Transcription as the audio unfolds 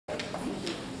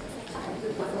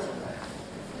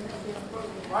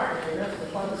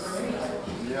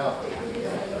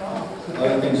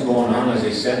Other things going on, as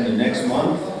I said, in the next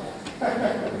month.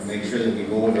 We'll make sure that we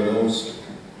go over those.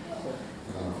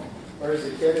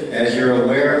 As you're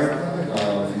aware,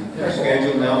 our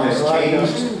schedule now has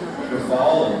changed for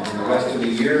fall and the rest of the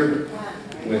year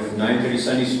with 9:30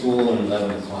 Sunday school and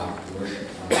 11 o'clock worship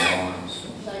on the lawn. So.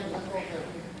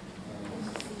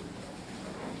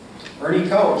 Ernie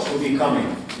Couch will be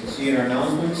coming. You'll see in our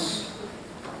announcements.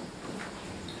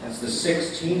 That's the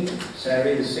 16th,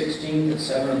 Saturday the 16th at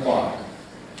 7 o'clock.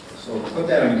 So put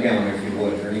that on your calendar if you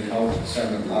would. Ernie Couch at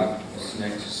 7 o'clock this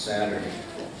next Saturday.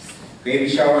 Baby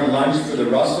shower and lunch for the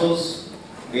Russells.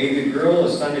 Baby girl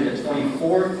is Sunday the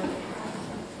 24th.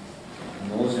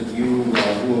 And those of you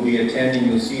who will be attending,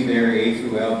 you'll see there A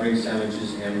through L bring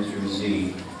sandwiches, M through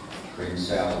Z bring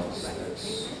salads.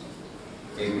 That's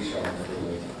baby shower for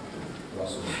the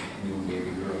Russell's new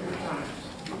baby girl.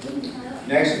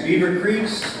 Next, Beaver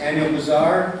Creek's annual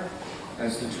bazaar.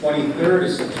 That's the 23rd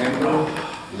of September,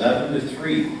 11 to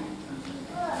 3.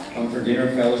 Come for dinner,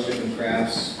 fellowship, and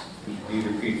crafts.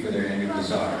 Beaver Creek for their annual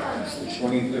bazaar. That's the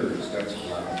 23rd. It starts at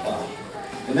 11 o'clock.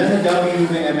 And then the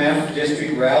WMF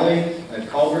District Rally at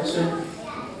Culbertson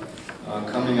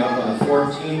coming up on the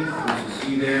 14th, which you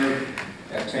see there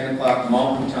at 10 o'clock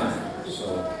Mountain Time.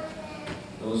 So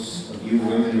those of you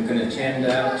women who can attend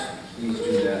that, please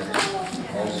do that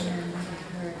also.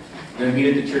 We're going to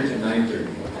meet at the church at 9:30.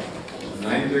 So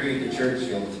 9:30 at the church,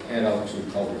 you'll head out to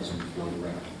Culbertson for the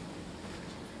rally.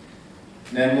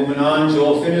 Then moving on,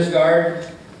 Joel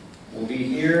Finnesgaard will be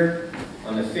here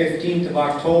on the 15th of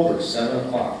October, 7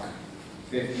 o'clock.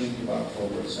 15th of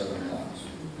October at 7 o'clock.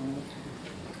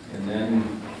 And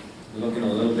then looking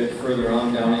a little bit further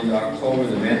on down into October,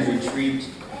 the men's retreat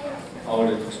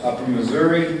out at Upper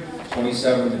Missouri,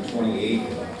 27th and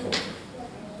 28th of October.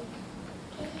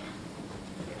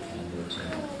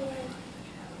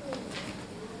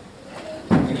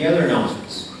 Any other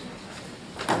announcements?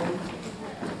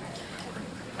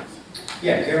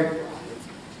 Yeah, Carol?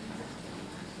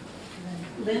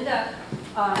 Linda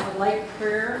would like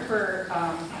prayer for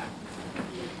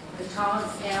the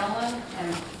towns Allen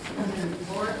and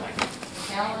Florida.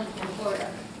 Allen and Florida.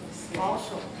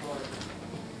 Also Florida.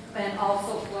 And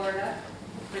also Florida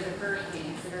for the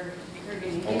hurricanes that are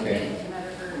getting hit into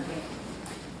another hurricane.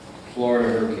 Florida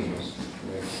hurricanes.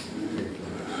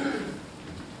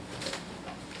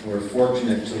 We're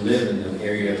fortunate to live in the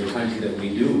area of the country that we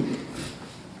do.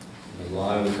 There's a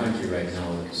lot of the country right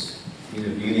now that's either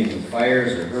dealing with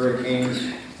fires or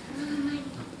hurricanes,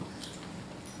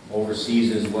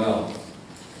 overseas as well.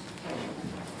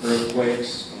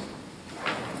 Earthquakes.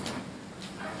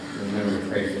 Remember to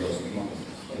pray for those people.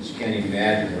 Because you can't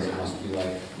imagine what it must be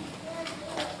like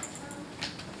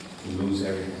to lose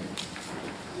everything.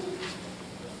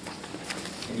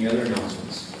 Any other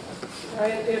announcements?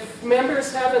 Right. If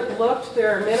members haven't looked,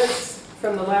 there are minutes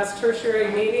from the last tertiary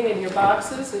meeting in your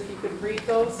boxes. If you could read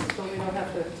those so we don't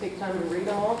have to take time to read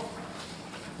them all.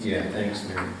 Yeah, thanks,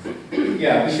 Mary.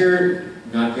 Yeah, be sure,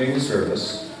 not during the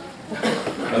service,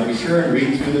 but be sure and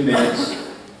read through the minutes.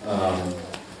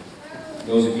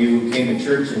 Those of you who came to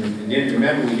church and didn't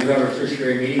remember, we do have our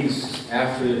tertiary meetings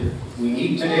after we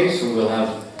eat today, so we'll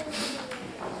have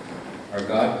our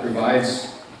God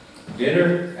provides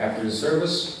dinner after the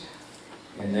service,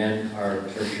 and then our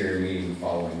tertiary meeting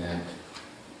following that.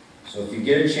 So if you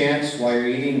get a chance while you're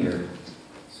eating or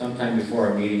sometime before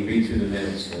our meeting, read through the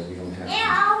minutes so we don't have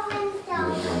to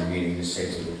do it during the meeting. This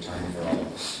saves a little time for all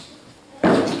of us.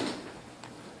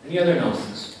 Any other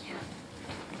announcements?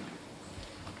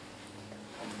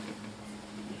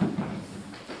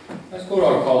 Let's go to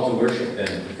our call to worship then,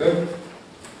 if we could.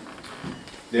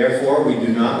 Therefore we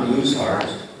do not lose heart,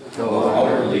 though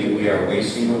outwardly we are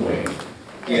wasting away.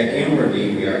 Yet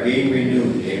inwardly we are being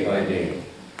renewed day by day.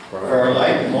 For our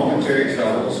light momentary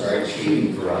troubles are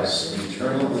achieving for us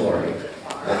eternal glory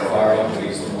that far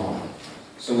outweighs them all.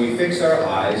 So we fix our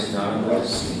eyes not on what is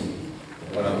seen,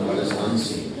 but on what is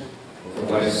unseen. For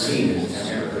what is seen is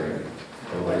temporary,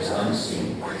 but what is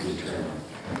unseen is eternal.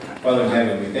 Father in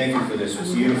heaven, we thank you for this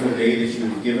beautiful day that you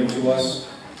have given to us.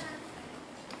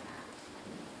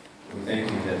 We thank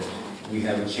you that we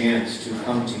have a chance to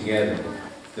come together,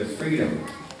 the freedom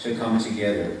to come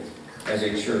together as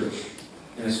a church,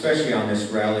 and especially on this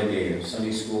rally day of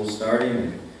Sunday school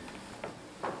starting,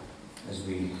 as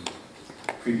we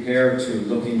prepare to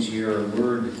look into your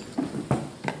word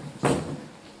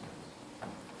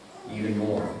even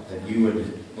more, that you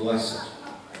would bless it,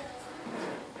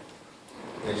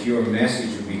 that your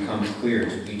message would become clear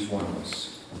to each one of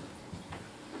us.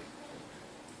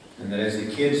 And that as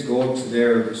the kids go to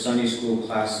their Sunday school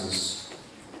classes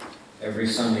every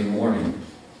Sunday morning,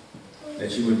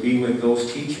 that you would be with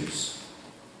those teachers,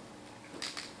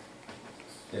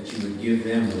 that you would give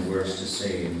them the words to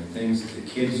say and the things that the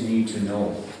kids need to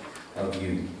know of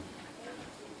you.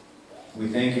 We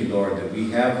thank you, Lord, that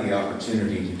we have the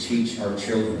opportunity to teach our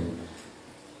children,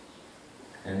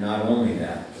 and not only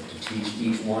that, but to teach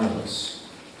each one of us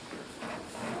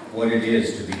what it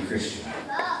is to be Christian,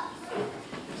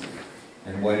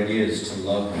 and what it is to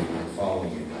love you and follow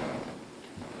you,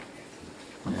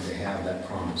 and to have that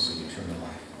promise of eternal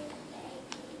life.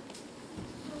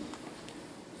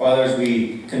 Father, as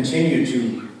we continue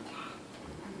to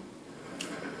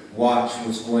watch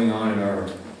what's going on in our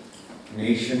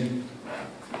nation,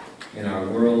 in our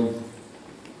world,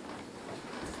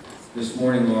 this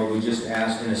morning, Lord, we just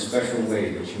ask in a special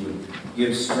way that you would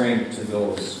give strength to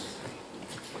those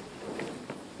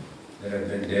that have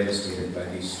been devastated by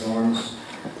these storms,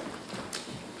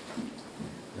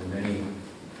 and many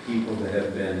people that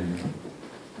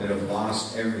have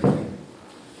lost everything.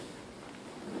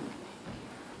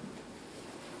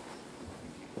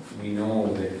 We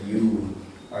know that you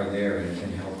are there and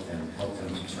can help them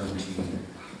to turn to you.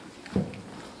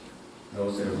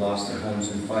 Those that have lost their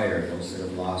homes in fire, those that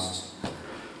have lost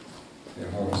their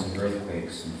homes in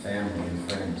earthquakes, and family and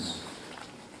friends.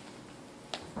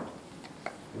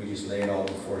 We just lay it all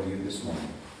before you this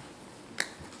morning,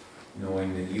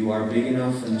 knowing that you are big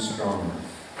enough and strong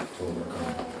enough to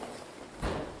overcome.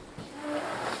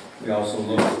 We also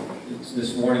look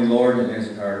this morning, Lord,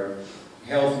 as our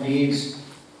health needs,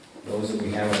 those that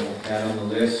we haven't had on the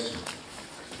list,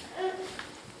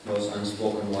 those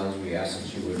unspoken ones, we ask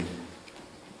that you would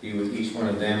be with each one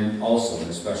of them also in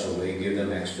a special way, give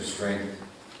them extra strength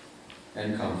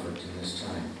and comfort in this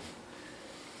time.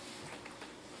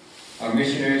 Our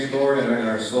missionaries, Lord, and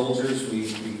our soldiers,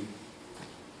 we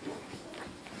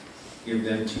give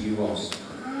them to you also.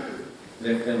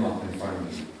 Lift them up in front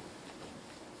of you.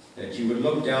 That you would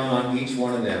look down on each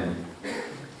one of them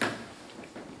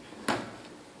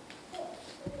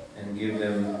and give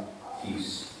them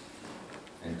peace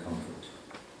and comfort.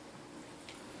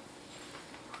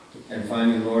 And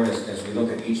finally, Lord, as we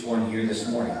look at each one here this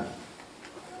morning,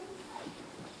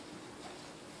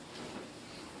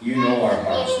 you know our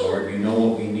hearts, Lord. You know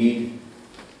what we need.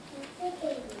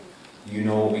 You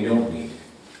know what we don't need.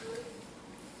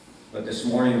 But this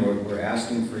morning, Lord, we're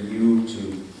asking for you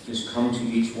to just come to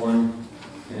each one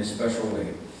in a special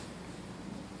way.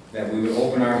 That we would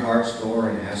open our heart's door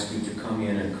and ask you to come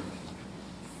in and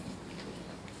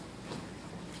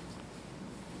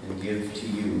give to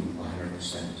you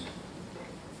 100%.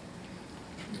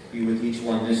 Be with each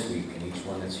one this week and each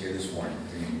one that's here this morning.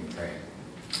 In your name we pray.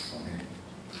 Amen.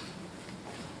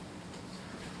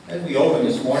 As we open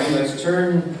this morning, let's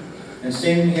turn and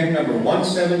sing hymn number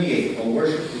 178, O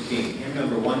Worship the King. Hymn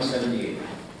number 178.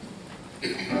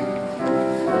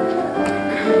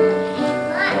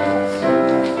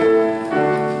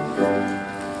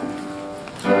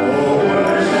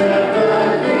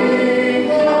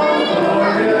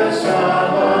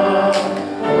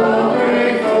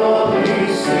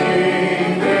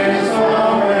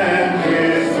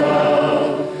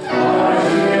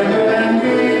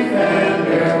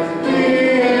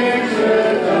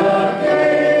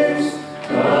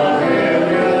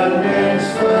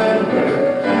 Splendor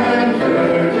and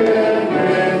girded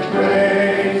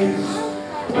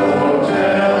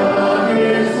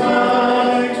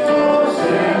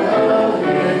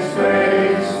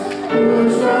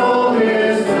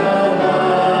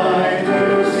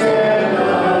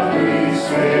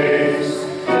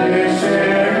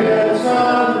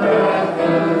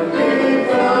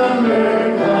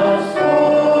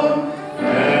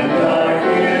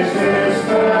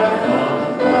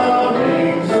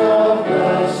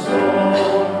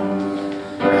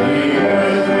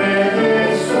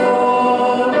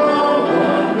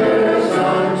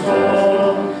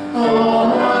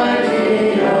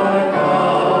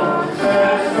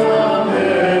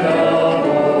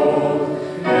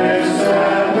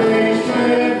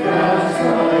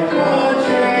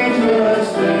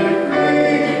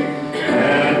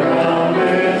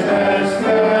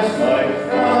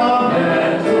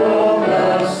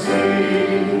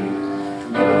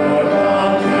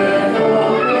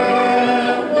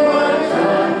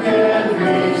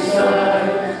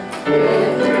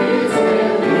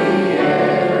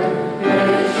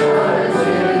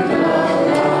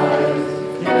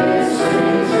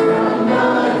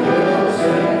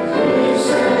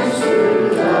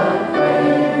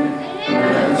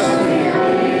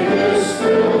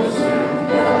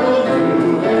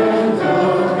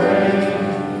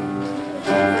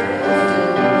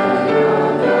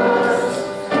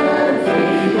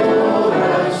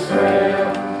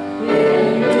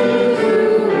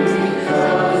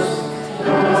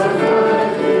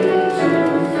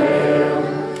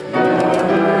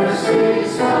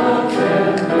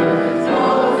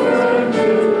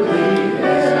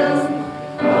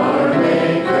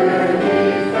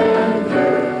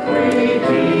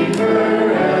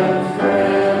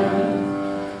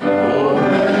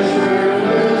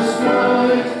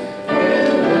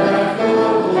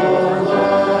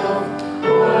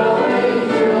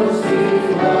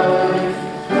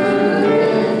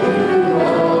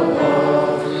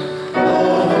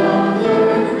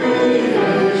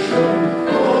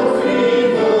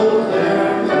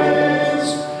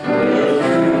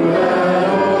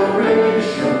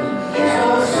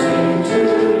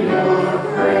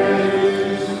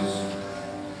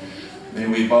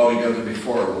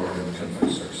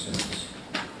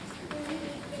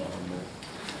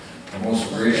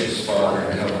Most gracious Father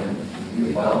in heaven,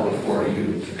 we bow before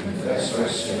you to confess our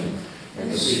sin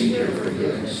and to seek your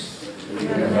forgiveness. We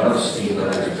have not esteemed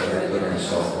others better than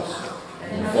ourselves,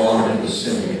 and fallen into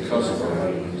sin because of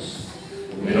our weakness.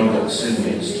 We know that sin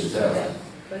leads to death,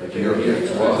 but your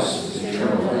gift to us is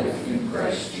eternal life in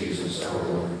Christ Jesus our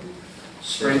Lord.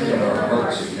 Strengthen our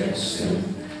hearts against sin,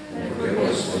 and forgive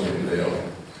us when we fail.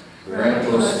 Grant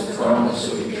us the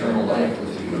promise of eternal life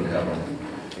with you in heaven,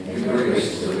 and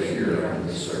grace to live here on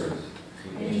this earth.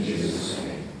 In Jesus'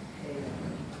 name.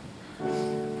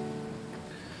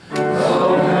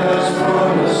 Thou hast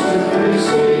promised to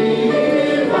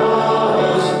receive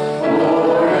us,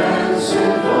 poor and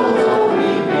sinful though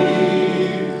we be.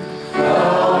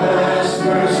 Thou hast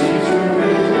mercy to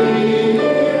relieve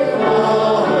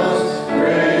us,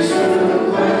 grace to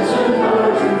cleanse and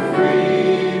power to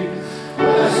free.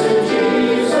 Blessed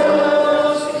Jesus,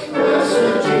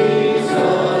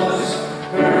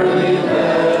 early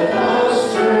let us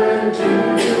turn to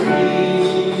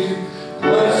thee.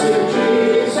 Blessed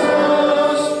Jesus,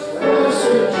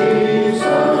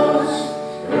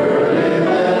 early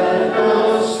let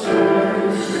us turn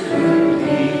to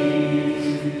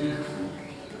thee.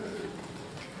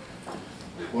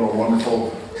 What a wonderful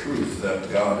truth that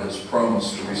God has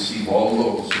promised to receive all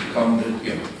those who come to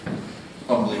Him,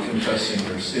 humbly confessing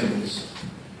their sins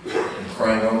and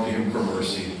crying out to Him for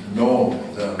mercy. Know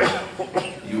then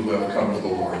you have come to the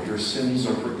Lord. Your sins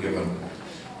are forgiven.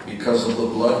 Because of the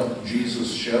blood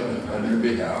Jesus shed on your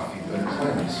behalf, you've been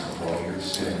cleansed of all your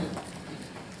sin.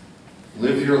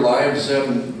 Live your lives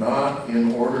then not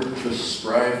in order to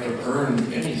strive to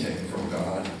earn anything from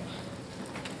God,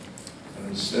 and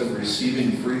instead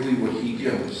receiving freely what He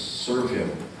gives, serve Him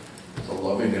with a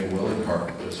loving and willing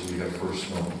heart as we have first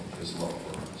known His love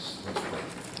for us. Let's pray.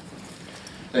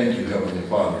 Thank you, Heavenly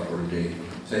Father, for today.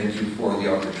 Thank you for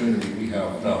the opportunity we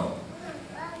have now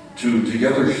to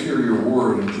together hear your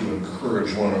word and to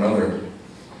encourage one another,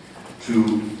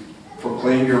 to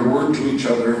proclaim your word to each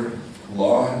other,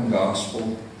 law and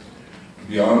gospel, to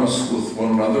be honest with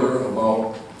one another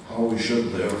about how we should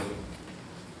live,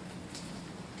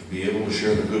 to be able to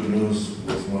share the good news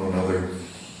with one another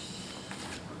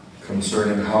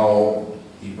concerning how,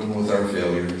 even with our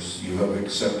failures, you have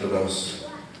accepted us,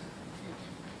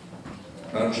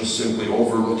 not just simply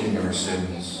overlooking our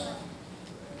sins,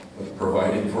 but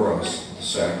providing for us the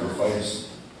sacrifice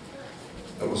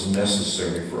that was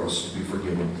necessary for us to be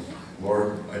forgiven.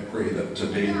 Lord, I pray that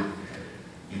today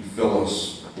you'd fill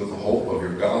us with the hope of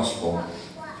your gospel,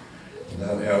 and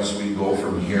that as we go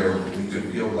from here, we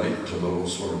could be a light to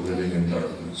those who are living in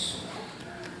darkness.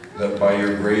 That by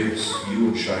your grace, you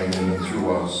would shine in and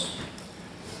through us.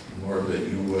 Lord, that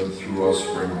you would, through us,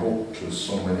 bring hope to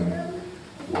so many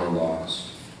who are lost.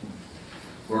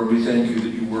 Lord, we thank you that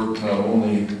you work not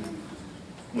only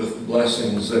with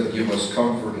blessings that give us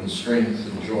comfort and strength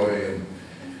and joy,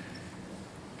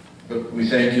 but we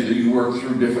thank you that you work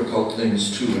through difficult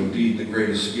things too. Indeed, the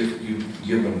greatest gift you've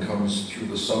given comes through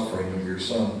the suffering of your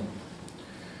Son.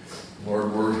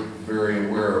 Lord, we're very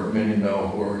aware of many now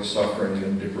who are suffering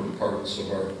in different parts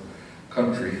of our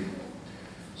country.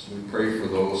 So we pray for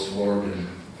those, Lord, in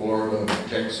Florida,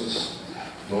 Texas,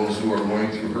 those who are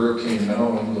going through hurricane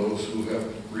now, and those who have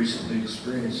recently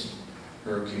experienced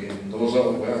hurricane, and those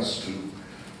out west who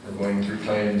are going through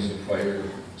times of fire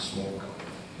and smoke.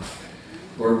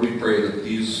 Lord, we pray that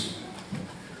these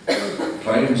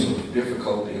times of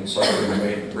difficulty and suffering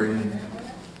might bring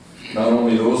not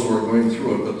only those who are going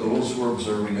through it, but those who are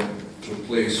observing it to a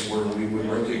place where we would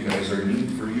recognize our need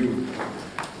for you,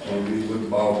 where we would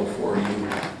bow before you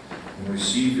and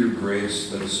receive your grace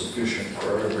that is sufficient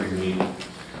for our every need.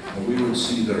 And we would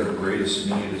see that our greatest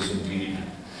need is indeed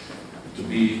to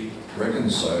be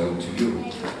reconciled to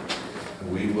you.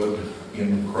 And we would,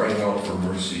 in crying out for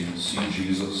mercy, see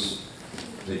Jesus,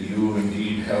 that you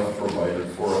indeed have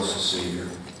provided for us a Savior.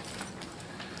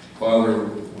 Father,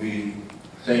 we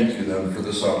thank you then for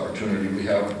this opportunity we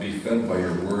have to be fed by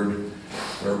your word.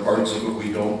 There are parts of it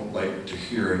we don't like to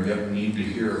hear and yet need to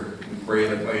hear. We pray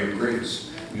that by your grace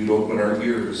you'd open our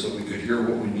ears so we could hear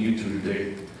what we need to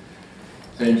today.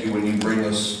 Thank you when you bring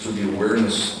us to the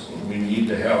awareness we need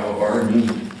to have of our need.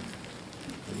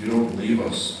 That you don't leave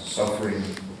us suffering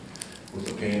with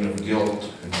the pain of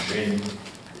guilt and shame.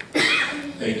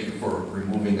 Thank you for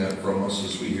removing that from us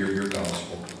as we hear your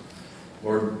gospel.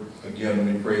 Lord, again,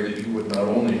 we pray that you would not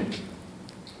only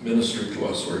minister to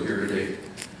us who are here today,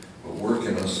 but work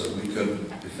in us that we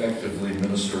could effectively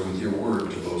minister with your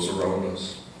word to those around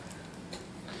us.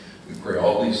 We pray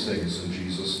all these things in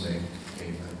Jesus' name.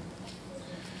 Amen.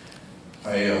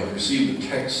 I received a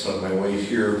text on my way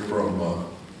here from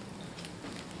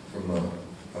the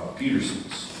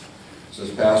Peterson's. It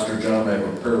says, Pastor John, I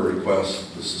have a prayer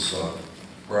request. This is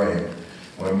Brian.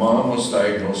 My mom was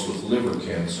diagnosed with liver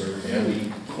cancer and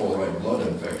E. coli blood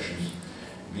infections.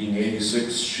 Being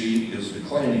 86, she is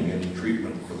declining any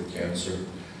treatment for the cancer.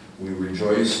 We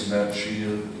rejoice in that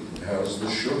she has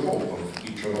the sure hope of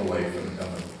eternal life in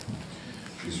heaven.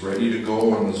 She's ready to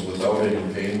go and is without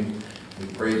any pain. We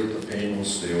pray that the pain will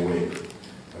stay away.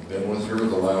 I've been with her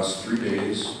the last 3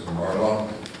 days, and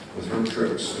Marla with her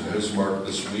trips to Bismarck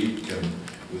this week, and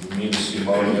with me to see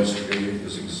Mom yesterday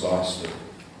is exhausted.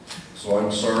 So I'm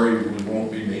sorry we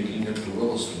won't be making it to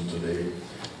Williston today.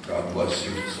 God bless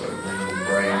you. So I bring you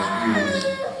Brian's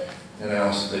views and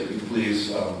ask that you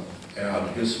please add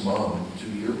his mom to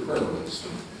your prayer list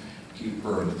and keep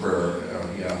her in prayer.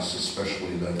 He asks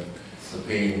especially that the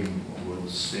pain would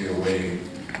stay away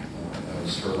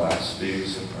as her last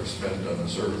days are spent on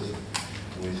this earth.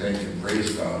 And we thank and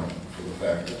praise God for the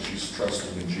fact that she's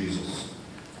trusting in Jesus,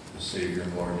 the Savior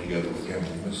and Lord, together with him.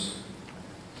 And Miss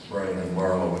Brian and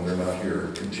Marla, when they're not here,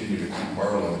 continue to keep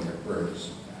Marla in their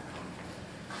prayers.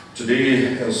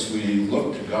 Today, as we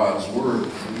look to God's Word,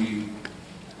 we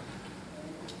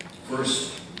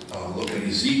first look at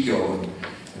Ezekiel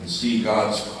and see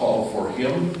God's call for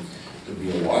him to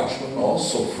be a watchman,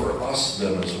 also for us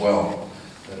then as well.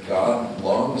 That God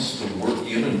longs to work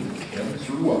in and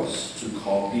through us to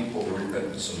call people to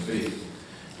repentance and faith.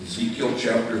 Ezekiel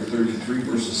chapter 33,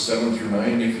 verses 7 through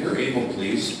 9. If you're able,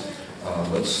 please,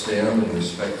 let's stand in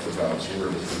respect for God's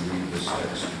Word as we read this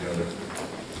text together.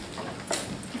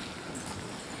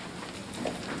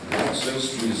 God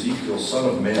says to Ezekiel, Son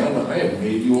of man, I have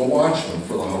made you a watchman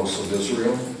for the house of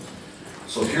Israel.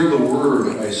 So hear the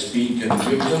word I speak and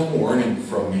give them warning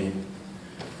from me.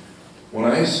 When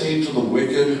I say to the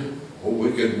wicked, O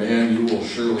wicked man, you will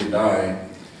surely die,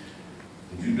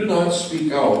 if you do not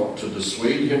speak out to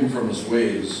dissuade him from his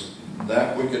ways,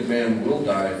 that wicked man will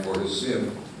die for his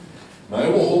sin, and I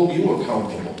will hold you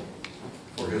accountable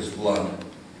for his blood.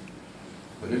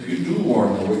 But if you do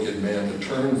warn the wicked man to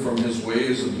turn from his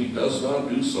ways, and he does not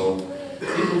do so,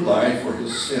 he will die for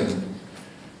his sin,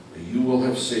 but you will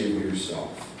have saved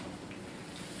yourself.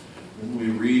 When we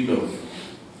read of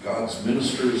God's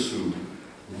ministers who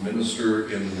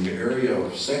minister in the area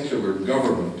of secular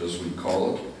government, as we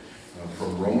call it,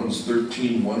 from Romans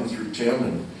 13, 1 through 10,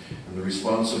 and the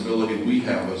responsibility we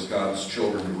have as God's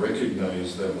children to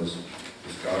recognize them as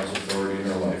God's authority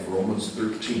in our life. Romans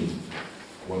 13,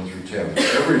 1 through 10.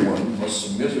 Everyone must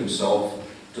submit himself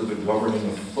to the governing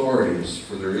authorities,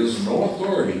 for there is no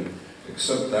authority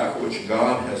except that which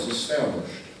God has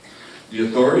established. The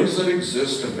authorities that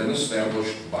exist have been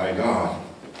established by God.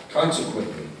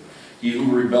 Consequently, he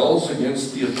who rebels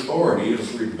against the authority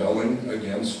is rebelling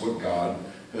against what God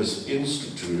has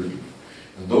instituted,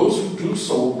 and those who do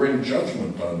so will bring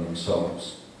judgment on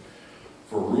themselves.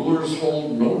 For rulers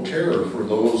hold no terror for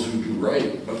those who do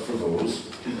right, but for those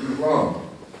who do wrong.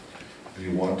 Do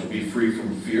you want to be free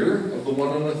from fear of the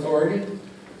one in authority?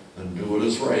 Then do what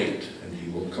is right, and he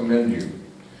will commend you.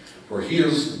 For he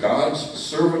is God's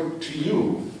servant to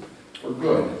you for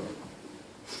good.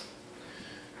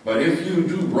 But if you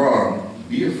do wrong,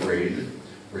 be afraid,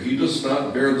 for he does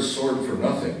not bear the sword for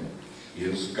nothing. He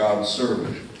is God's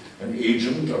servant, an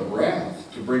agent of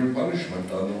wrath to bring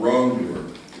punishment on the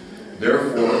wrongdoer.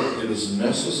 Therefore, it is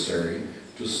necessary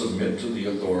to submit to the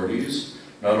authorities,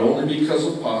 not only because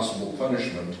of possible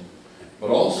punishment,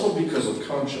 but also because of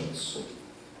conscience.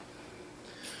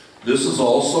 This is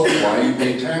also why you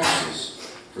pay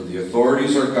taxes, for the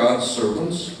authorities are God's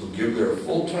servants who give their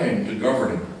full time to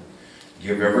governing.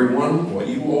 Give everyone what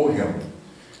you owe him.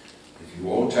 If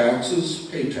you owe taxes,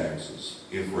 pay taxes.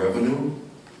 If revenue,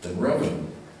 then revenue.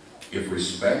 If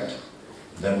respect,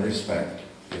 then respect.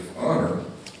 If honor,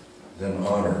 then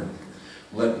honor.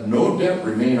 Let no debt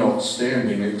remain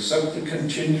outstanding except the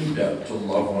continued debt to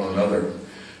love one another.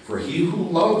 For he who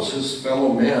loves his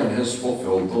fellow man has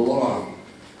fulfilled the law.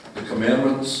 The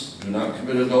commandments: do not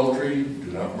commit adultery,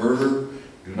 do not murder,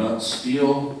 do not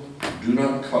steal, do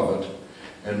not covet,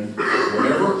 and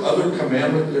whatever other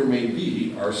commandment there may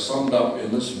be are summed up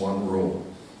in this one rule: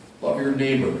 love your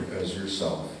neighbor as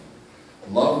yourself.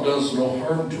 Love does no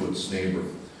harm to its neighbor.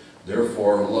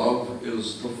 Therefore, love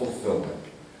is the fulfillment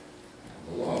of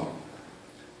the law.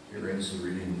 Here ends the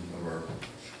reading of our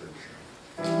scripture.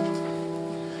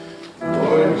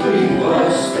 Lord, keep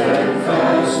us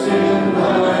steadfast in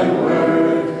thy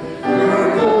word.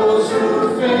 Hear those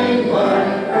who faint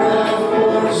like craft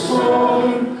or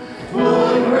sword.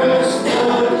 Would wrest the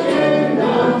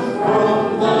kingdom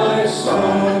from thy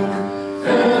Son,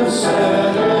 and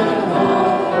set at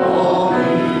naught all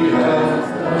he hath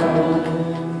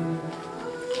done.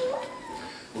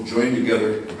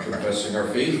 expressing our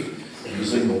faith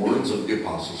using the words of the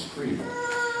Apostles' Creed.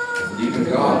 I believe in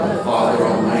God, the Father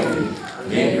Almighty,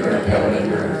 maker of heaven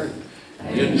and earth,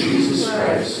 and in Jesus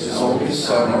Christ, his only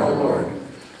Son, our Lord,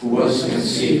 who was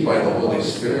conceived by the Holy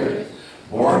Spirit,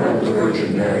 born of the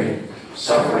Virgin Mary,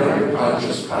 suffered under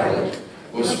Pontius Pilate,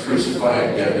 was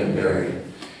crucified, dead, and buried.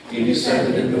 He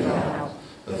descended into hell.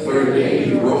 The third day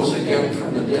he rose again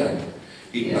from the dead.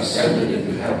 He ascended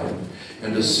into heaven,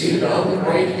 and is seated on the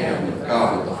right hand of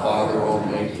God, the Father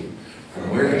Almighty, from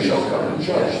where he shall come to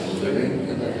judge the living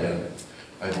and the dead.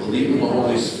 I believe in the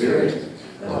Holy Spirit,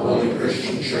 the holy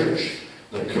Christian Church,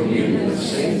 the communion of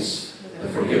saints, the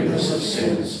forgiveness of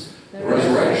sins, the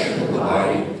resurrection of the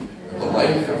body, and the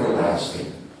life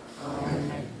everlasting.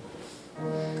 Amen.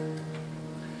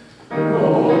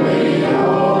 Holy,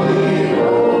 holy,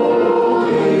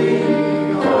 holy,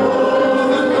 though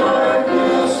the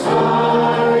darkness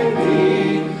hide thee,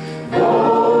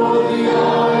 though the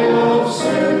eye of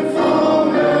sin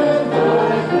from men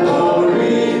thy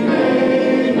glory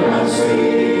may not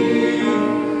see,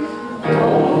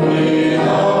 only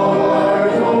thou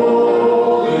art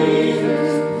holy,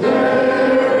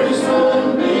 there is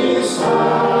none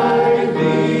beside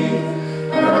thee,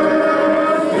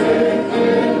 perfect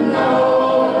in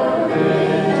power,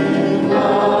 in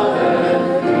love and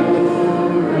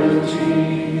purity.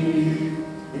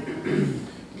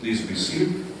 Please be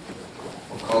seated.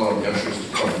 We'll call on the ushers to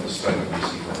come at this time and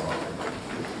receive our offering.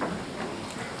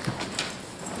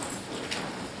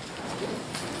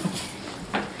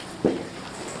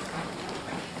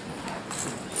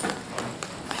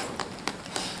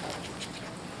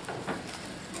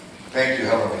 Thank you,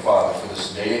 Heavenly Father, for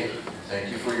this day. Thank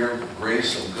you for your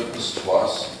grace and goodness to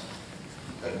us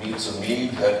that meets a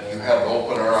need that you have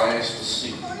opened our eyes to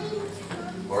see.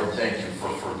 Lord, thank you for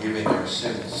forgiving our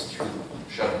sins through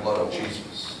the shed blood of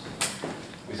Jesus.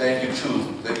 We thank you,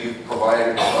 too, that you've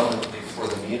provided abundantly for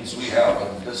the needs we have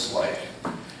in this life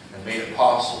and made it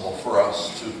possible for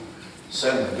us to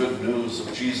send the good news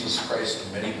of Jesus Christ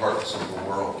to many parts of the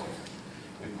world.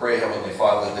 We pray, Heavenly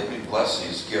Father, that you bless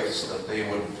these gifts, that they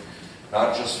would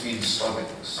not just feed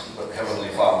stomachs, but, Heavenly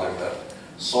Father, that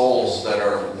souls that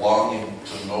are longing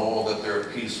to know that they're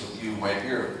at peace with you might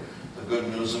hear the good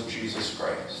news of Jesus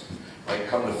Christ, might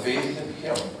come to faith in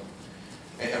him,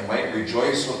 and might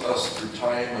rejoice with us through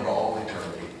time and all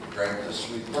eternity. Grant this,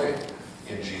 we pray,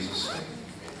 in Jesus' name.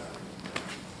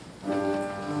 Amen.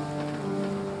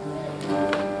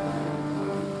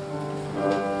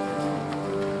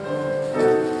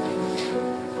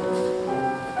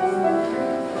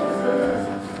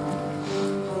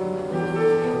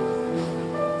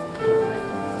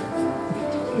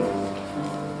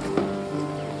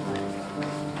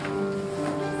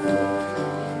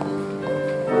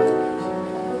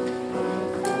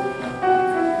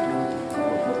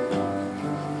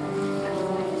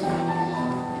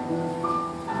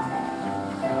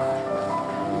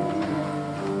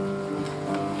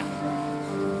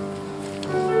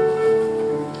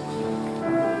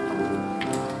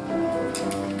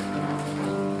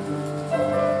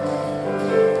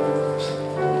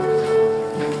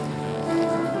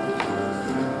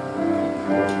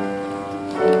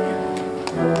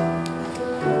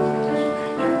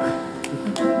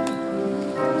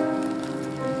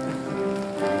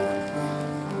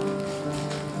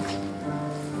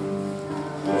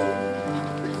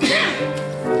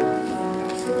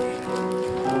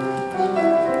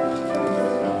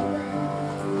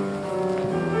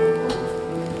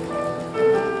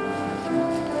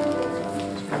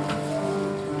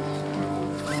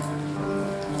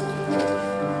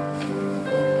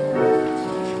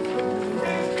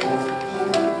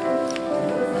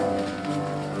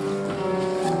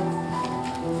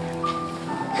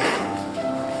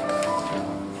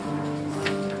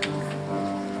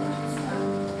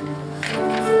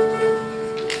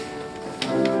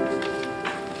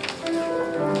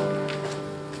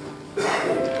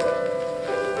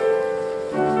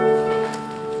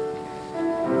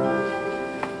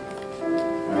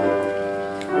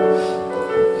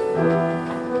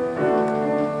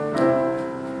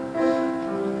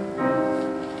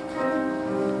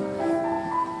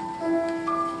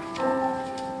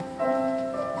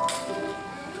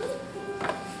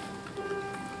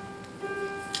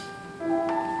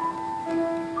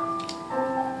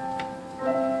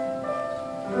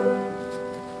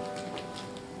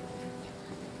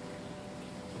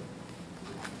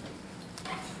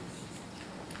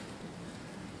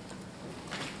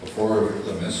 Before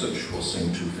the message, we'll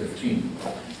sing 215.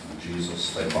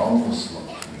 Jesus, thy boundless love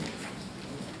to me.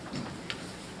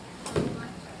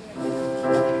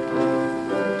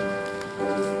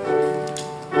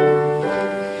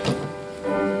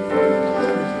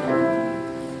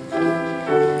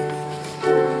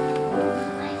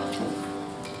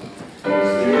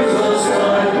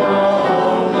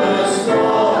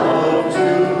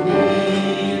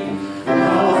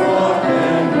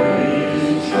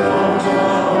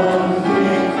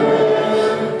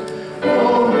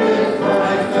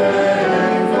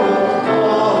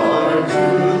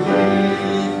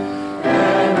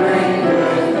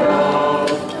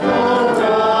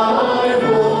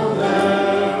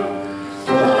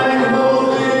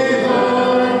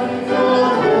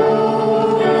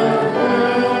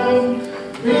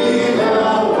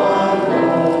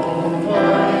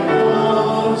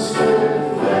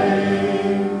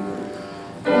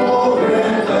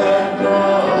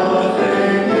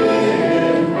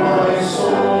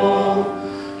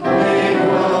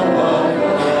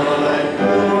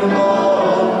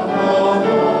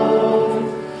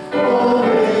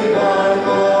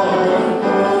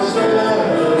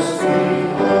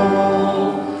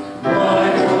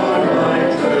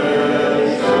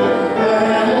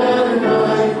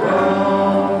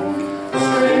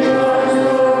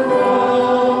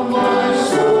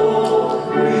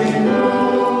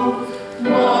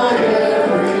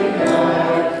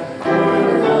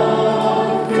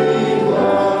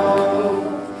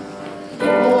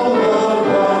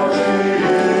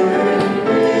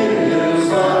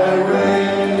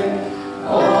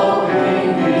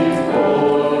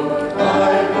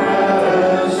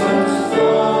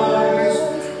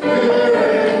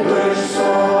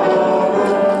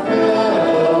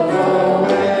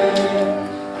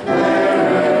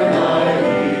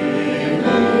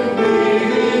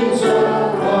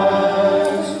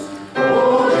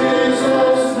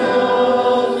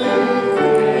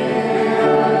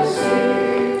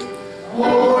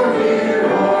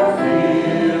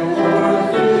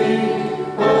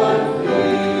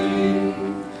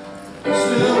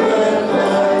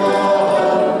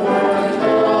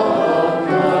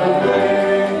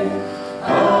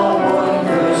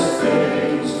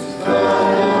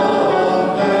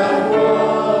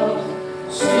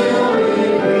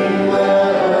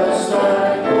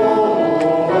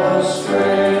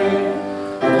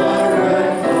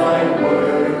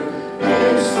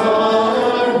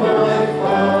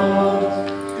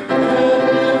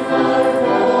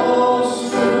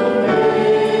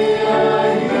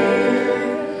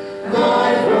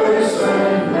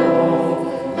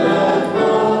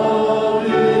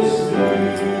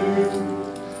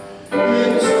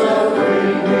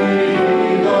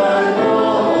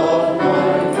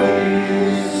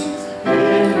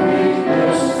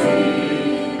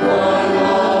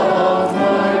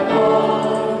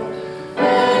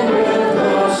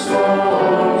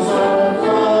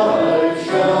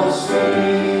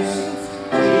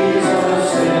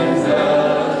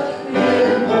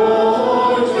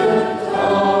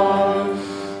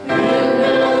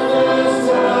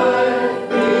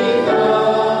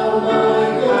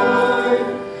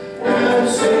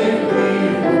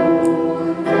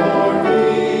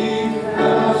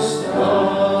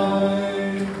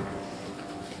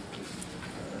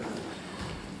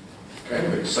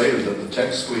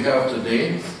 text we have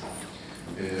today,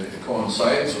 it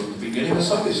coincides with the beginning of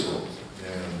Sunday school,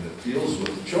 and it deals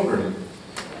with children.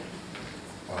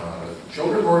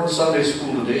 Children were in Sunday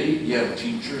school today, you have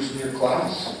teachers in your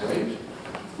class, right?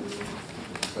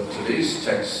 But today's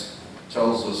text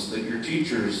tells us that your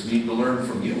teachers need to learn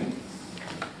from you.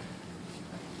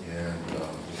 And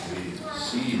we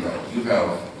see that you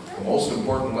have the most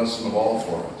important lesson of all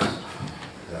for us,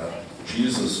 that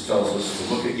Jesus tells us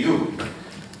to look at you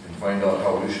and find out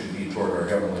how we should be toward our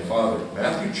Heavenly Father.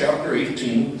 Matthew chapter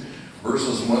 18,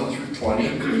 verses 1 through 20.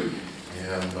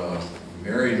 And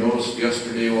Mary noticed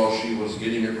yesterday while she was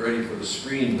getting it ready for the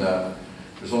screen that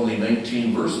there's only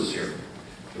 19 verses here.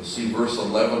 You'll see verse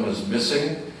 11 is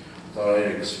missing. Thought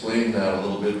I'd explain that a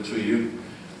little bit to you.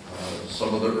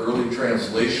 Some of the early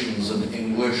translations in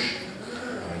English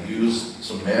used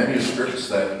some manuscripts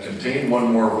that contain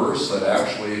one more verse that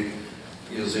actually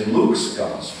is in Luke's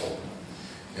gospel.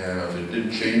 And it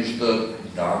didn't change the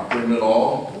doctrine at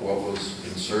all, what was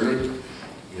inserted.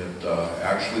 It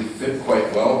actually fit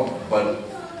quite well, but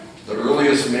the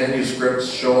earliest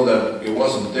manuscripts show that it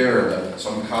wasn't there, that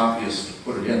some copyist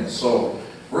put it in. So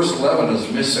verse 11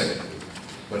 is missing.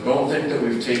 But don't think that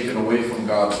we've taken away from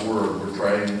God's Word. We're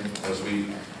trying, as we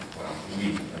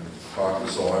talk,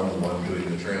 so I'm the one doing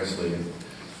the translating.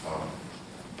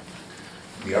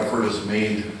 The effort is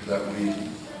made that we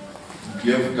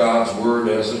give God's Word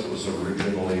as it was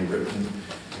originally written,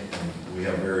 and we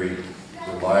have very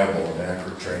reliable and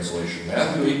accurate translation.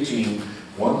 Matthew 18,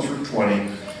 1 through 20,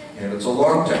 and it's a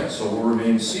long text, so we'll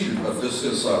remain seated, but this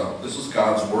is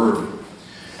God's Word.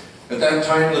 At that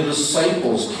time, the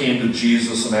disciples came to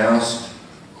Jesus and asked,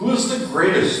 "Who is the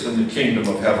greatest in the kingdom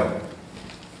of heaven?"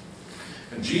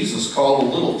 And Jesus called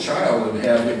a little child and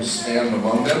had him stand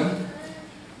among them.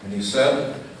 And he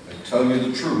said, "I tell you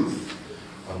the truth,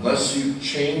 unless you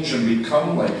change and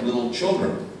become like little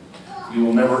children, you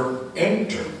will never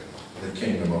enter the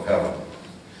kingdom of heaven.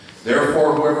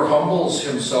 Therefore, whoever humbles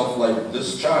himself like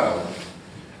this child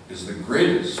is the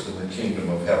greatest in the kingdom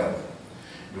of heaven.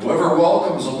 Whoever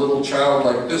welcomes a little child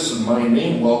like this in my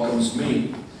name welcomes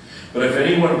me. But if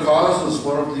anyone causes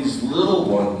one of these little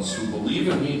ones who believe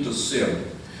in me to sin,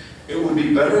 it would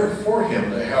be better for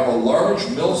him to have a large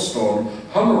millstone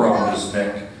hung around his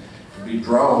neck and be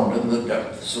drowned in the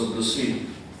depths of the sea.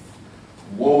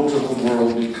 Woe to the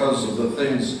world because of the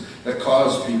things that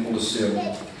cause people to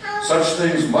sin. Such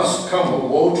things must come, but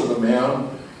woe to the man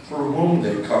through whom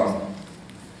they come.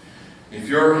 If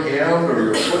your hand or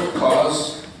your foot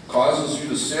causes you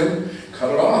to sin,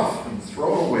 cut it off and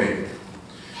throw it away.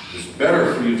 It is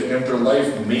better for you to enter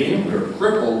life maimed or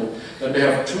crippled than to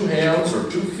have 2 hands or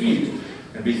 2 feet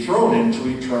and be thrown into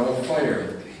eternal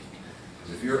fire.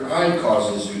 If your eye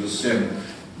causes you to sin,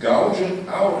 gouge it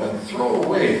out and throw it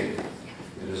away.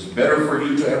 It is better for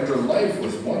you to enter life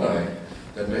with 1 eye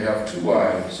than to have 2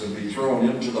 eyes and be thrown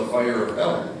into the fire of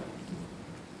hell.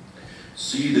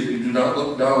 See that you do not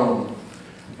look down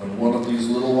on one of these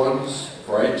little ones,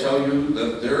 for I tell you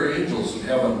that their angels in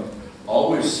heaven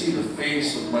always see the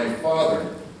face of my Father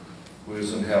who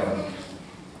is in heaven.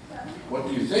 What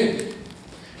do you think?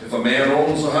 If a man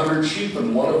owns 100 sheep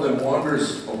and one of them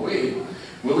wanders away,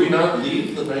 will he not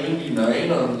leave the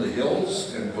 99 on the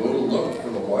hills and go to look for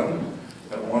the one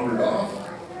that wandered off?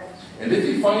 And if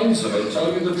he finds it, I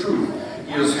tell you the truth,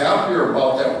 he is happier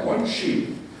about that 1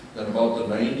 sheep than about the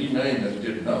 99 that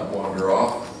did not wander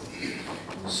off.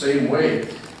 In the same way,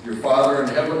 your Father in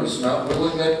heaven is not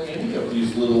willing that any of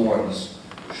these little ones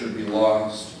should be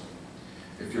lost.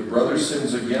 If your brother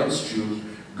sins against you,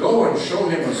 go and show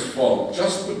him his fault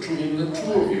just between the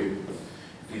 2 of you.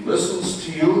 If he listens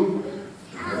to you,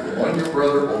 you have won your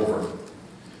brother over.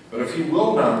 But if he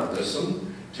will not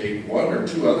listen, take 1 or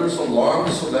 2 others along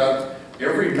so that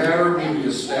every matter may be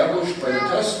established by the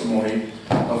testimony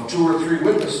of 2 or 3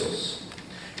 witnesses.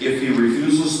 If he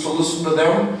refuses to listen to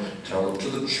them, tell it to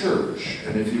the church.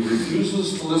 And if he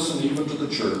refuses to listen even to the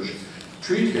church,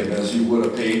 treat him as you would a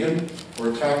pagan or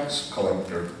a tax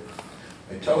collector.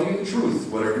 I tell you the truth,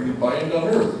 whatever you bind on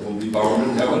earth will be bound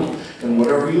in heaven, and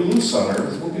whatever you loose on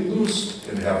earth will be loosed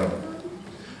in heaven.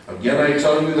 Again, I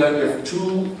tell you that if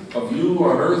 2 of you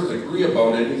on earth agree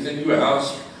about anything you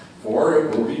ask for,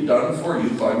 it will be done for you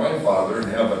by my Father in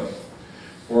heaven.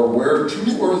 For where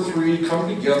 2 or 3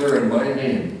 come together in my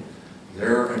name,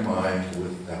 there am I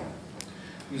with them.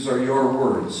 These are your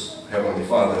words, Heavenly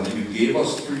Father, that you gave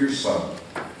us through your Son.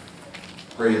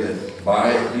 Pray that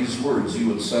by these words you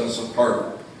would set us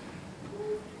apart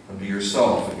unto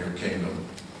yourself in your kingdom.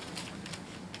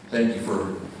 Thank you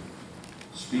for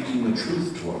speaking the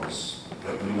truth to us,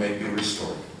 that we might be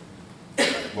restored.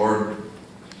 Lord,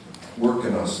 work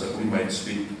in us that we might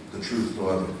speak the truth to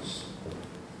others.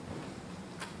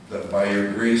 That by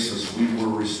your grace as we were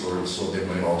restored, so they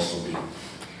might also be.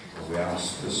 And we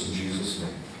ask this in Jesus'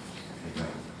 name. Amen.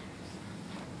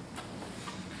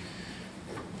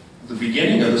 The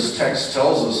beginning of this text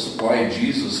tells us why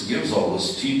Jesus gives all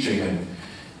this teaching,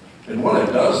 and what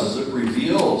it does is it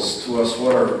reveals to us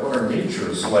what our nature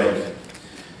is like.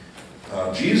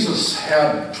 Jesus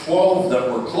had 12 that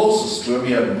were closest to him.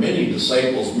 He had many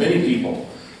disciples, many people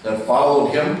that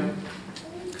followed him.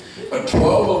 But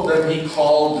 12 of them he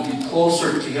called to be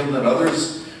closer to him than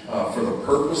others for the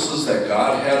purposes that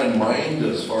God had in mind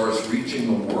as far as reaching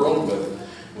the world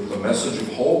with a message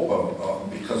of hope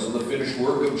because of the finished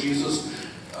work of Jesus.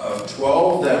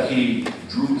 12 that he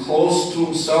drew close to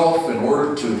himself in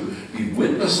order to be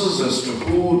witnesses as to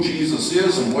who Jesus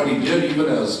is and what he did, even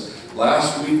as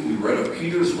last week we read of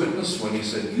Peter's witness when he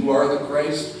said, "You are the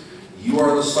Christ, you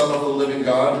are the Son of the living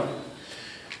God."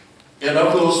 And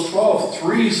of those 12,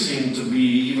 3 seem to be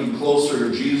even closer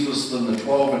to Jesus than the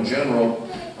 12 in general,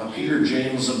 Peter,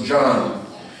 James, and John.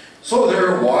 So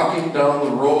they're walking down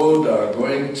the road,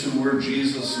 going to where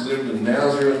Jesus lived in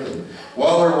Nazareth, and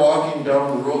while they're walking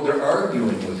down the road, they're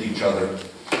arguing with each other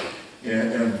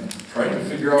and trying to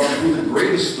figure out who the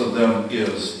greatest of them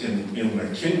is in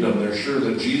the kingdom they're sure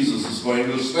that Jesus is going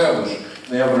to establish.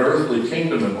 They have an earthly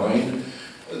kingdom in mind.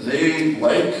 They,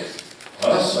 like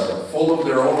us, are full of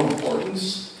their own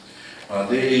importance.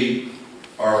 They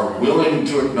are willing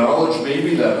to acknowledge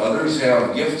maybe that others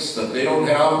have gifts that they don't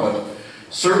have, but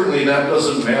certainly that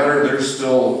doesn't matter. They're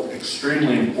still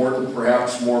extremely important,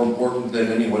 perhaps more important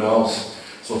than anyone else.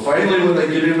 So finally, when they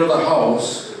get into the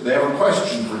house, they have a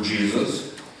question for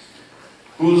Jesus.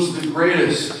 Who's the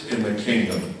greatest in the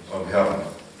kingdom of heaven?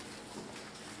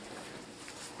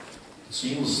 It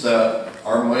seems that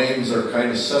our minds are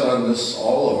kind of set on this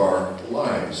all of our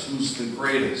lives. Who's the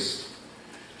greatest?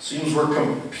 It seems we're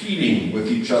competing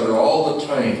with each other all the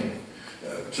time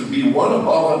to be one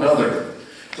above another,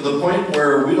 to the point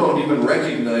where we don't even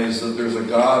recognize that there's a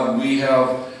God. We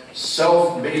have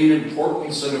self-made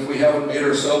importance, and if we haven't made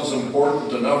ourselves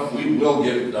important enough, we will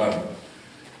get it done.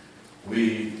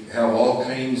 We have all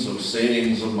kinds of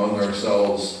sayings among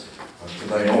ourselves. To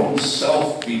thine own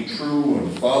self be true,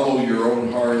 and follow your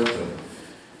own heart,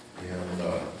 and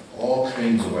all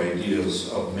kinds of ideas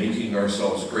of making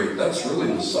ourselves great. That's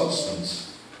really the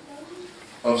substance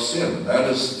of sin. That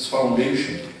is its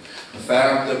foundation. The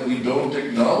fact that we don't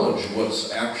acknowledge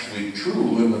what's actually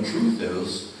true, and the truth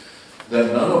is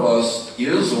that none of us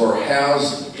is or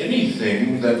has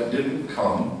anything that didn't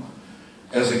come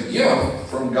as a gift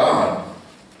from God.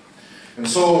 And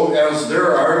so as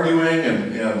they're arguing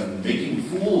and making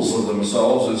fools of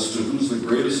themselves as to who's the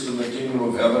greatest in the kingdom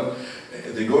of heaven,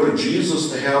 they go to Jesus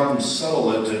to have him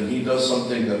settle it, and he does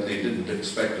something that they didn't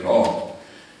expect at all.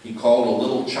 He called a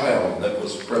little child that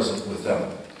was present with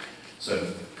them. He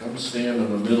said, "Come stand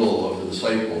in the middle of the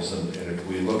disciples." And if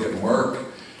we look at Mark,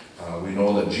 we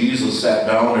know that Jesus sat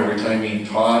down every time he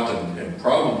taught, and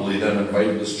probably then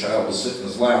invited this child to sit in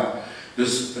his lap.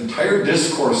 This entire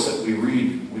discourse that we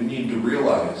read, we need to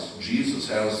realize Jesus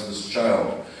has this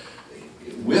child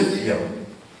with him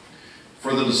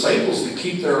for the disciples to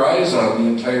keep their eyes on the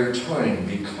entire time,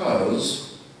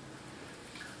 because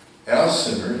as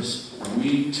sinners,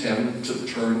 we tend to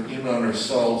turn in on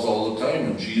ourselves all the time.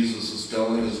 And Jesus is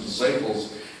telling his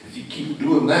disciples, if you keep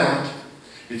doing that,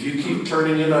 if you keep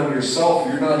turning in on yourself,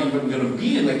 you're not even going to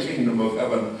be in the kingdom of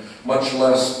heaven, much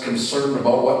less concerned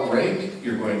about what rank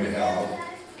you're going to have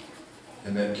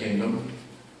in that kingdom.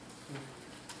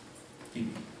 He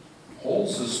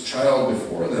holds this child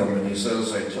before them and he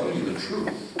says, "I tell you the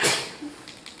truth."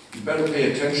 You better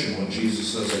pay attention when Jesus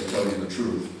says, "I tell you the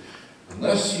truth."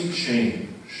 Unless you change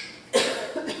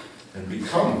and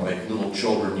become like little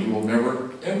children, you will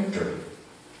never enter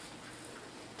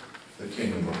the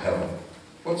kingdom of heaven.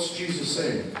 What's Jesus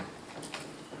saying?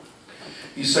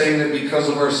 He's saying that because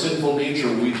of our sinful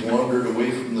nature, we've wandered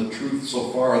away from the truth so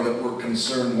far that we're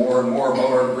concerned more and more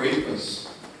about our greatness,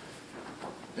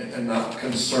 and not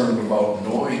concerned about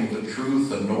knowing the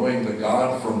truth and knowing the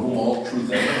God from whom all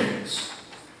truth emanates.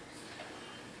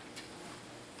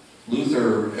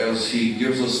 Luther, as he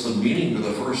gives us the meaning to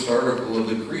the first article of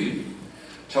the Creed,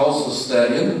 tells us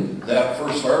that in that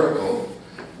first article,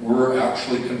 we're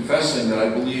actually confessing that I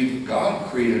believe God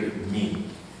created me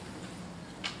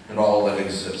and all that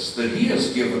exists, that he has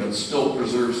given and still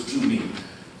preserves to me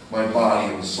my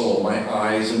body and soul, my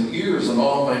eyes and ears and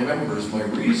all my members, my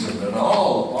reason and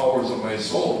all the powers of my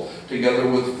soul, together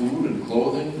with food and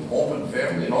clothing, home and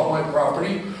family and all my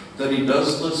property, that he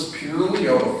does this purely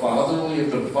out of fatherly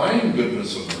and divine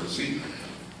goodness and mercy,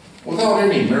 without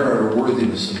any merit or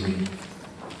worthiness in me,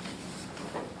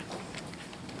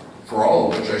 for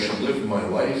all of which I should live my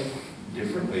life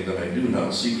differently than I do,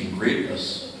 not seeking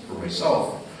greatness for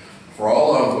myself, for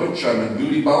all of which I'm in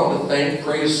duty bound to thank,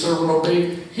 praise, serve, and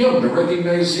obey Him, to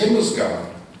recognize Him as God.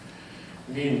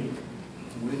 I mean,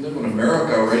 we live in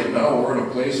America right now. We're in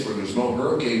a place where there's no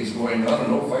hurricanes going on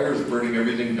and no fires burning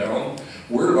everything down.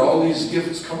 Where did all these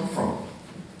gifts come from?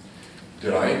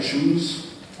 Did I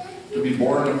choose to be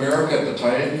born in America at the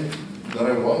time that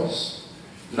I was?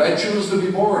 Did I choose to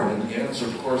be born? And the answer,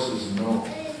 of course, is no.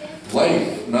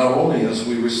 Life, not only as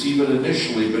we receive it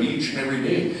initially, but each and every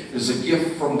day, is a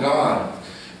gift from God.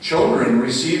 Children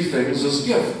receive things as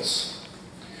gifts.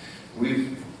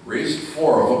 We've raised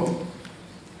 4 of them.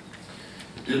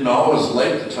 Didn't always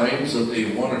like the times that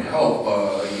they wanted help.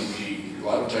 A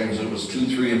lot of times it was 2,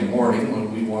 3 in the morning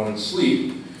when we wanted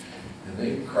sleep. And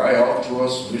they'd cry out to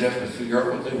us. We'd have to figure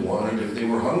out what they wanted. If they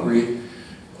were hungry,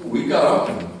 we got up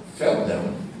and fed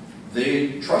them.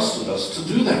 They trusted us to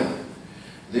do that.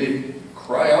 They'd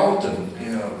cry out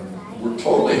and were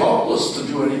totally helpless to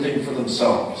do anything for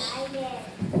themselves.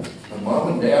 And Mom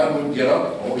and Dad would get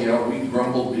up. Oh yeah, we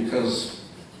grumbled because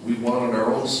we wanted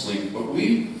our own sleep. But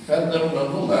we fed them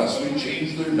nonetheless. We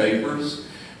changed their diapers,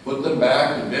 put them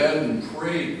back to bed, and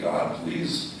prayed, God,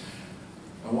 please,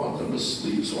 I want them to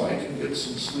sleep so I can get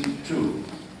some sleep too.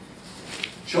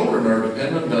 Children are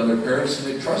dependent on their parents,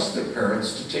 and they trust their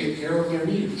parents to take care of their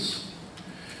needs.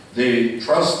 They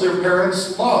trust their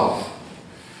parents' love.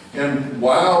 And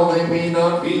while they may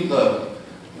not be the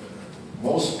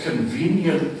most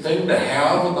convenient thing to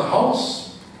have in the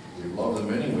house, we love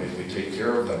them anyway. We take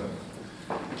care of them.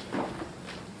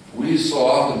 We so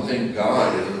often think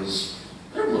God is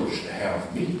privileged to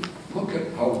have me. Look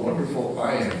at how wonderful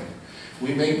I am.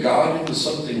 We make God into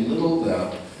something little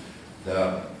that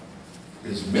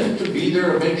is meant to be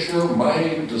there to make sure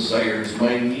my desires,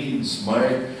 my needs,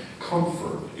 my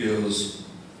comfort is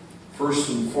first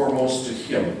and foremost to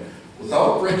Him,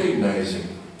 without recognizing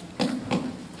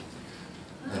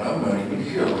that I'm not even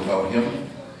here without Him,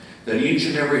 that each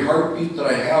and every heartbeat that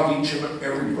I have, each and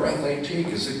every breath I take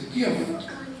is a gift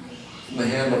from the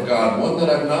hand of God, one that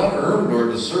I've not earned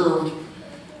or deserved.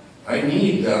 I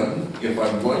need then, if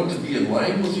I'm going to be in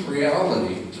line with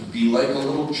reality, to be like a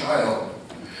little child,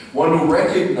 one who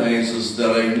recognizes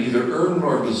that I neither earn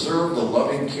nor deserve the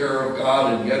loving care of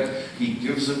God, and yet He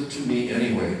gives it to me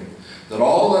anyway. That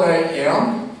all that I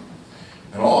am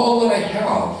and all that I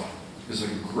have is a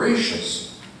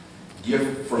gracious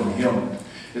gift from Him.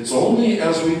 It's only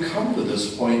as we come to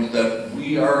this point that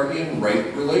we are in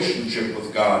right relationship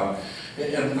with God.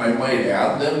 And I might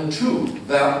add then too,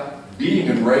 that being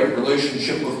in right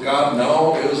relationship with God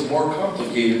now is more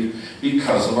complicated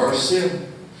because of our sin.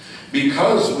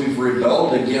 Because we've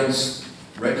rebelled against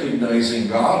recognizing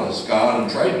God as God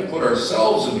and tried to put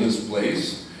ourselves in His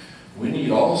place, we need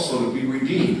also to be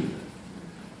redeemed.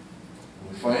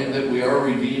 We find that we are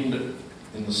redeemed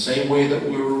in the same way that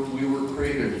we were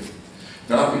created.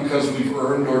 Not because we've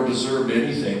earned or deserved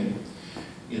anything.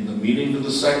 In the meaning of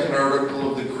the second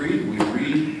article of the Creed, we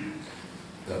read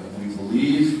that we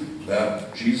believe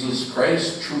that Jesus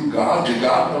Christ, true God,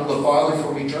 begotten of the Father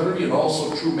from eternity, and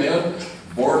also true man,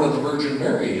 born of the Virgin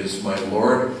Mary, is my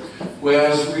Lord, who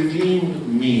has redeemed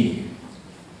me.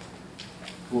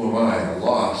 Who am I, a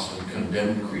lost and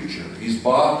condemned creature? He's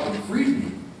bought and freed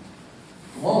me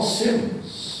from all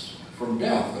sins, from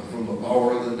death, and from the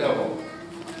power of the devil.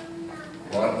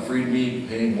 Bought and freed me,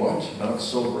 paying what? Not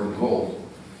silver and gold,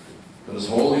 but His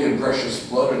holy and precious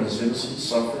blood and His innocent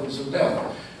sufferings and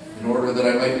death, in order that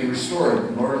I might be restored,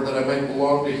 in order that I might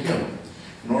belong to Him,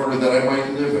 in order that I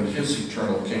might live in His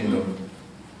eternal kingdom.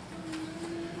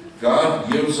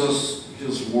 God gives us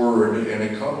His Word, and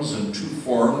it comes in 2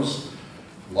 forms,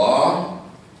 law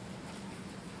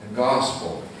and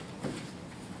gospel.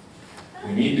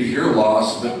 We need to hear law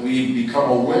so that we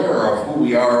become aware of who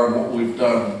we are and what we've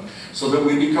done, so that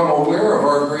we become aware of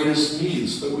our greatest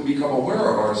needs, that we become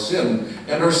aware of our sin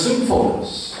and our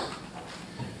sinfulness.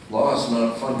 Law is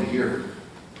not fun to hear.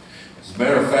 As a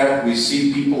matter of fact, we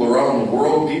see people around the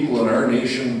world, people in our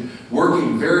nation,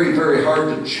 working very, very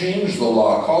hard to change the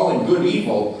law, calling good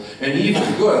evil and evil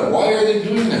good. Why are they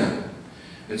doing that?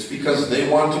 It's because they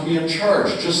want to be in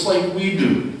charge, just like we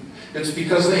do. It's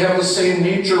because they have the same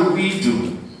nature we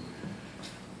do.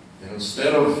 And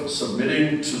instead of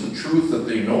submitting to the truth that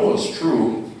they know is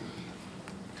true,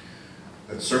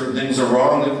 that certain things are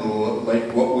wrong,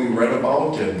 like what we read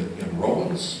about in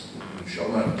Romans. You shall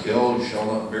not kill, you shall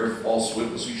not bear false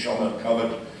witness, you shall not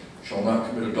covet, you shall not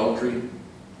commit adultery.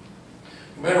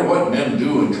 No matter what men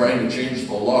do in trying to change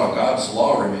the law, God's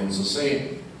law remains the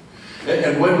same.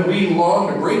 And when we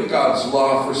long to break God's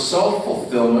law for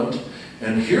self-fulfillment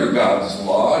and hear God's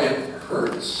law, it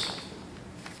hurts.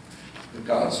 But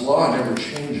God's law never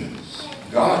changes.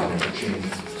 God never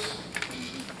changes.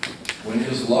 When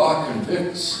His law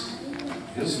convicts,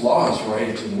 His law is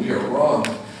right and we are wrong.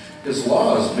 His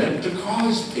law is meant to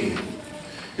cause pain.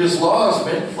 His law is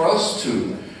meant for us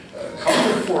to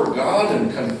come before God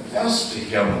and confess to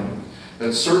Him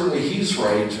that certainly He's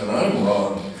right and I'm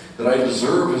wrong, that I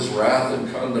deserve His wrath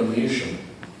and condemnation.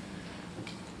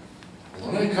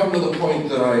 When I come to the point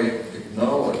that I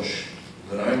acknowledge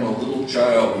that I'm a little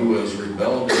child who has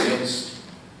rebelled against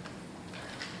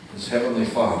His Heavenly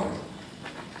Father,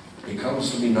 He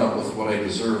comes to me not with what I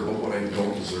deserve, but what I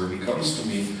don't deserve. He comes to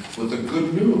me with the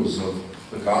good news of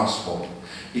the gospel.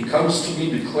 He comes to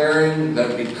me declaring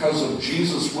that because of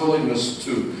Jesus' willingness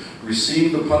to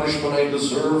receive the punishment I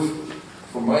deserve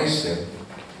for my sin,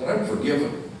 that I'm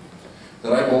forgiven,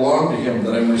 that I belong to Him,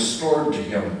 that I'm restored to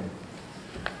Him.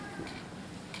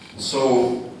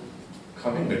 So,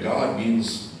 coming to God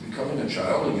means becoming a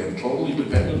child again, totally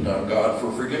dependent on God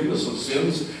for forgiveness of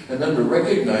sins, and then to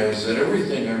recognize that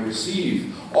everything I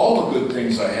receive, all the good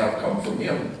things I have, come from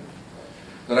Him.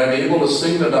 That I'm able to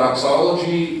sing the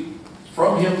doxology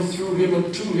from Him, through Him,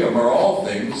 and to Him are all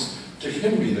things. To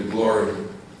Him be the glory.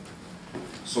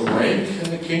 So rank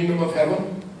in the kingdom of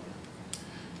heaven?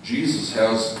 Jesus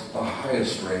has the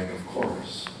highest rank, of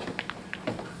course.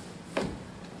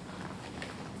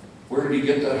 Where did He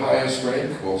get that highest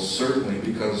rank? Well, certainly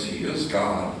because He is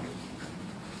God.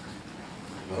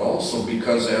 But also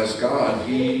because as God,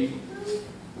 He,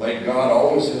 like God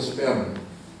always has been,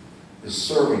 is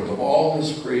servant of all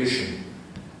His creation.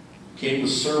 Came to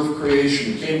serve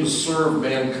creation, came to serve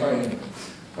mankind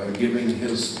by giving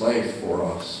His life for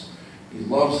us. He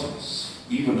loves us,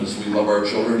 even as we love our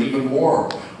children, even more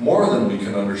than we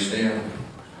can understand.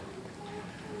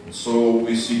 And so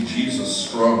we see Jesus'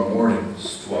 strong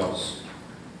warnings to us.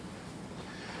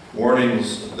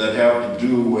 Warnings that have to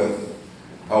do with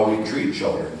how we treat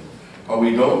children, how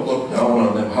we don't look down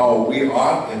on them, how we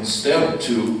ought instead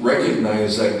to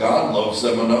recognize that God loves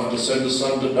them enough to send His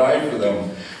Son to die for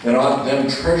them, and ought then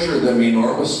treasure them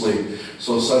enormously.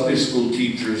 So Sunday school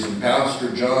teachers and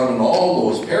Pastor John and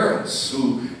all those parents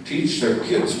who teach their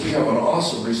kids, we have an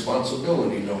awesome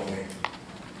responsibility, don't we?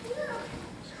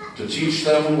 To teach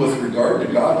them with regard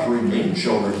to God to remain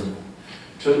children,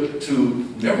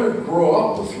 to never grow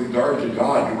up with regard to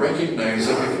God, to recognize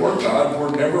that before God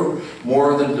we're never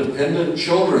more than dependent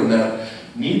children that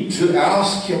need to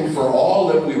ask Him for all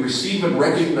that we receive and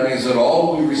recognize that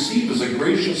all we receive is a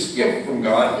gracious gift from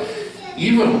God.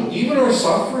 Even our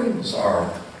sufferings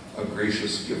are a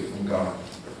gracious gift from God.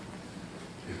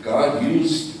 If God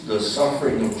used the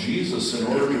suffering of Jesus in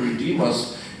order to redeem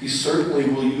us, He certainly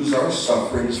will use our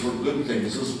sufferings for good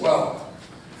things as well.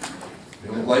 We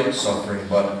don't like suffering,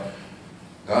 but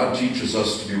God teaches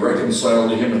us to be reconciled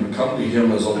to Him and come to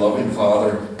Him as a loving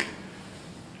Father,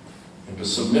 and to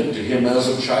submit to Him as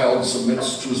a child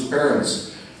submits to his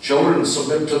parents. Children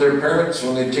submit to their parents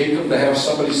when they take them to have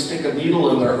somebody stick a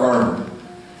needle in their arm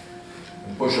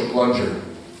and push a plunger.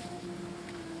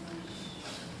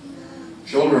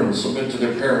 Children submit to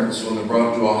their parents when they're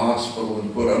brought to a hospital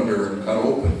and put under and cut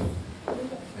open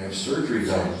and have surgery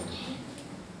done.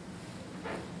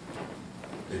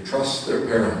 They trust their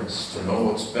parents to know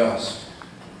what's best.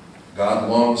 God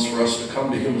longs for us to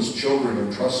come to Him as children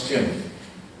and trust Him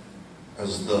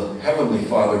as the Heavenly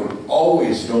Father who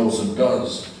always knows and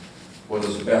does what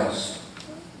is best.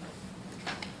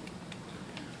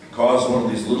 Cause one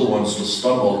of these little ones to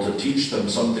stumble, to teach them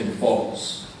something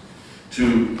false,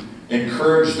 to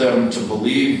encourage them to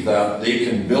believe that they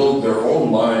can build their own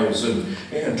lives,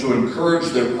 and to encourage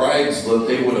their pride so that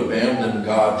they would abandon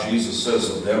God. Jesus says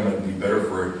of them, it'd be better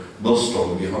for a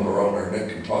millstone to be hung around our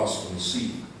neck and tossed in the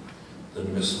sea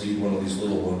than mislead one of these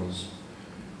little ones.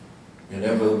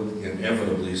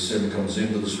 Inevitably, sin comes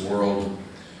into this world.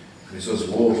 And He says,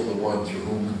 woe to the one through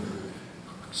whom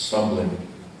stumbling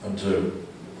unto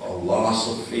a loss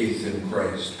of faith in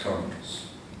Christ comes.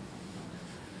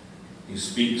 He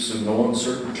speaks in no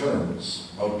uncertain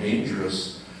terms how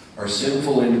dangerous our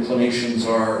sinful inclinations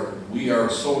are. We are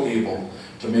so able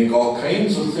to make all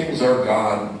kinds of things our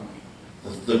God,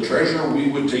 the treasure we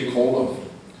would take hold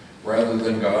of, rather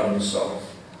than God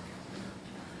Himself.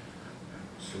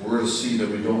 So we're to see that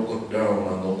we don't look down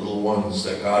on the little ones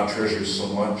that God treasures so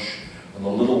much, and the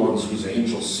little ones whose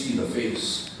angels see the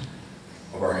face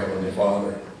of our Heavenly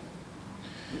Father.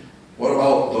 What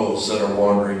about those that are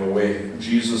wandering away?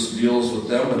 Jesus deals with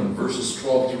them in verses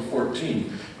 12 through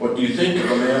 14. What do you think?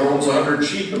 If a man owns 100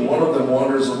 sheep and one of them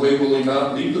wanders away, will he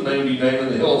not leave the 99 in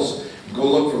the hills Go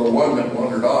look for the one that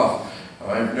wandered off.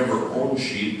 I've never owned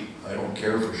sheep. I don't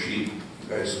care for sheep. You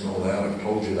guys know that. I've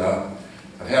told you that.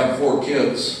 I've had 4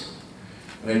 kids.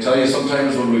 And I tell you,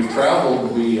 sometimes when we've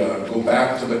traveled, we go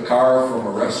back to the car from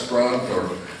a restaurant or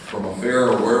from a fair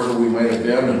or wherever we might have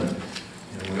been, and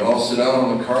we all sit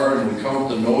down in the car and we count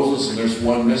the noses and there's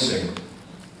one missing.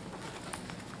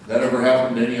 That ever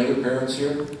happened to any other parents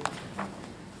here?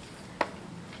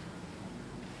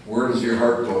 Where does your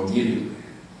heart go immediately?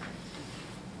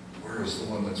 Where is the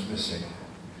one that's missing?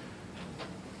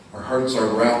 Our hearts are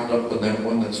wrapped up in that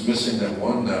one that's missing, that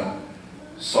one that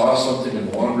saw something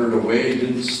and wandered away,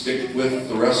 didn't stick with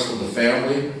the rest of the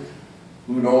family.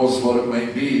 Who knows what it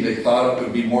might be? They thought it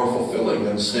would be more fulfilling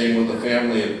than staying with the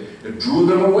family. It drew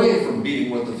them away from being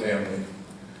with the family.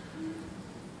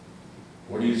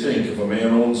 What do you think if a man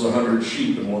owns 100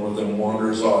 sheep and one of them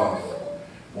wanders off?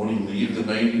 Won't he leave the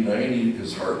 99?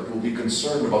 His heart will be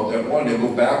concerned about that one. He'll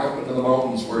go back up into the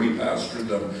mountains where he pastured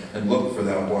them and look for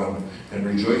that one and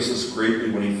rejoices greatly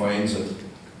when he finds it.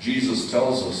 Jesus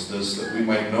tells us this that we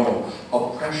might know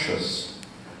how precious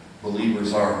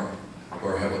believers are to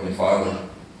our Heavenly Father.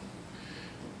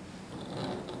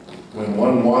 When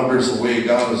one wanders away,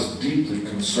 God is deeply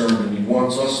concerned, and He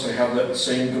wants us to have that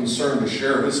same concern, to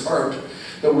share His heart,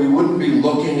 that we wouldn't be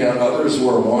looking at others who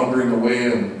are wandering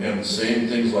away and saying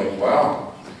things like,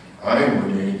 wow, I'm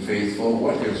remaining faithful.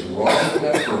 What is wrong with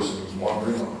that person who's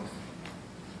wandering off?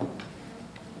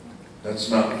 That's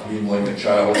not being like a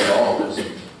child at all, is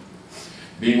it?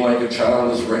 Being like a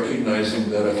child is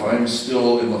recognizing that if I'm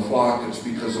still in the flock, it's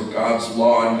because of God's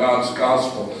law and God's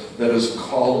gospel that has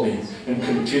called me and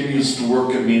continues to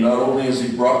work in me. Not only has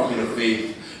He brought me to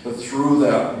faith, but through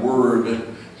that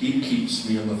word, He keeps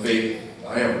me in the faith.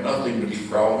 I have nothing to be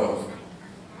proud of.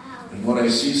 And when I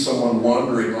see someone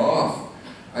wandering off,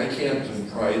 I can't in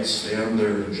pride stand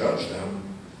there and judge them.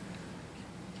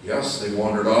 Yes, they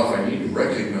wandered off. I need to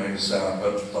recognize that.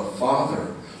 But the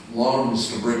Father longs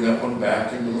to bring that one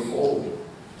back into the fold.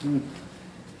 He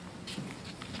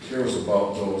cares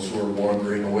about those who are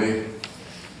wandering away. And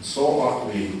so ought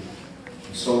we.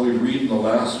 And so we read in the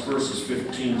last verses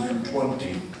 15 through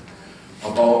 20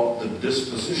 about the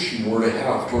disposition we're to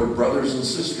have toward brothers and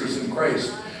sisters in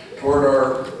Christ,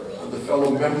 toward the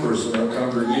fellow members in our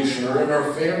congregation or in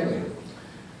our family.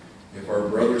 If our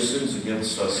brother sins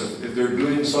against us, if they're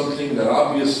doing something that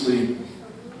obviously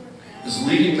is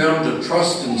leading them to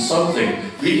trust in something,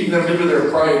 leading them into their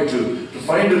pride to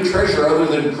find a treasure other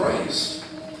than Christ.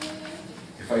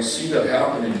 If I see that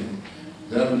happening,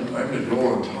 then I'm to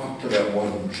go and talk to that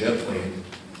one gently.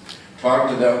 Talk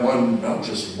to that one not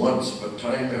just once, but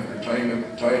time after time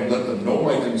after time. Let them know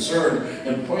my concern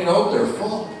and point out their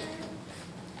fault.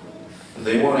 Do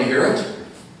they want to hear it?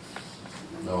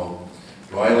 No.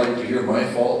 Do I like to hear my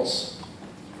faults?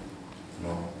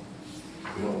 No.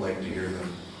 We don't like to hear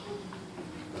them.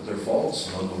 But they're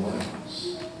faults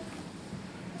nonetheless.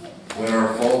 When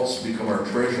our faults become our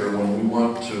treasure, when we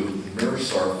want to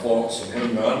nurse our faults and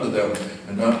hang on to them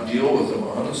and not deal with them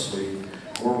honestly,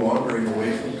 we're wandering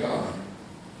away from God.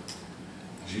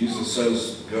 Jesus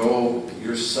says, go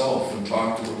yourself and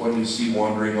talk to the one you see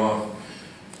wandering off.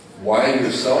 Why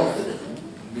yourself?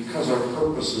 Because our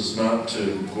purpose is not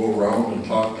to go around and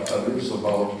talk to others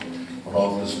about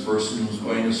this person who's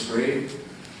going astray.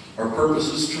 Our purpose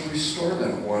is to restore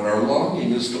that one. Our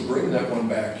longing is to bring that one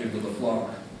back into the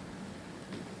flock.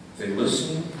 If they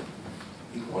listen,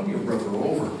 you won your brother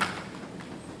over.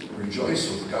 Rejoice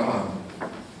with God.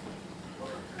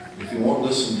 If he won't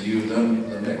listen to you, then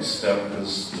the next step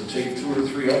is to take 2 or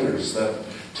 3 others. That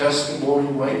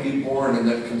testimony might be born and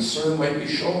that concern might be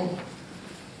shown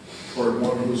toward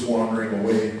one who's wandering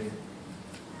away.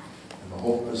 And the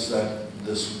hope is that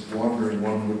this wandering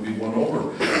one would be won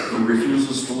over. If he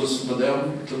refuses to listen to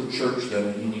them, to the church,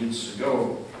 then he needs to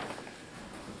go.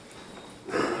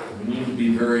 We need to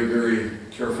be very, very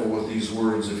careful with these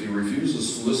words. If he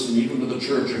refuses to listen even to the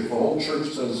church, if the whole church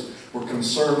says, we're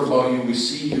concerned about you, we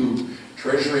see you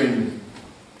treasuring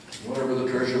whatever the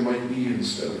treasure might be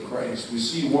instead of Christ. We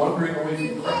see you wandering away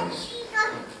from Christ.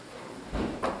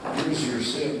 Here's your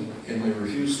sin, and they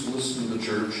refuse to listen to the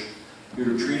church. You're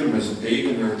to treat them as a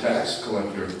pagan or a tax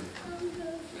collector.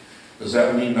 Does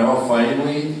that mean now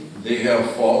finally they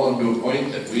have fallen to a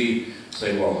point that we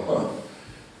say, well,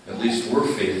 at least we're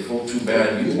faithful, too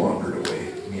bad you wandered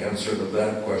away? And the answer to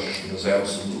that question is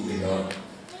absolutely not.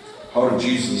 How did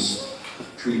Jesus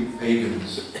treat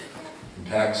pagans and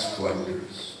tax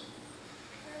collectors?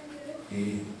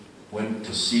 He went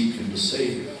to seek and to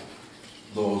save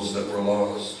those that were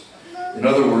lost. In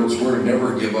other words, we're to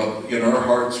never give up. In our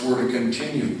hearts, we're to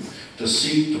continue to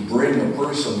seek to bring a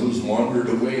person who's wandered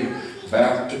away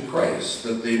back to Christ,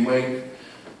 that they might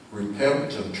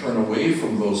repent and turn away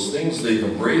from those things they've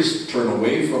embraced, turn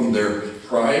away from their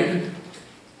pride,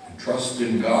 and trust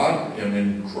in God and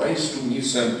in Christ whom He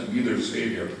sent to be their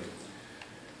Savior.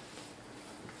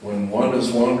 When one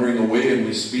is wandering away and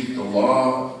we speak the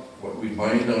law, what we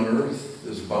bind on earth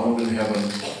is bound in heaven.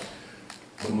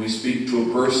 When we speak to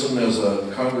a person as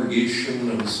a congregation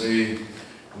and say,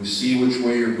 we see which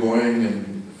way you're going,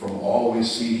 and from all we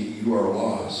see, you are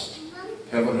lost,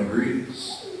 heaven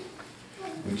agrees.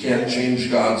 We can't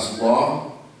change God's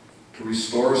law to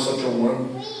restore such a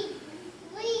one.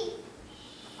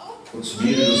 What's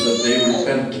needed is that they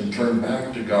repent and turn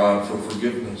back to God for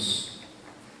forgiveness.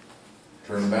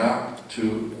 Turn back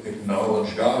to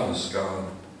acknowledge God as God.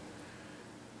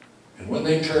 And when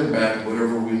they turn back,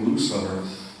 whatever we loose on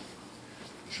earth,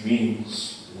 which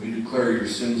means we declare your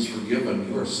sins forgiven,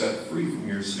 you are set free from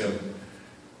your sin,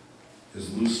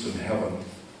 is loosed in heaven.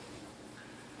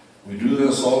 We do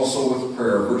this also with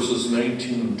prayer. Verses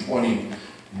 19 and 20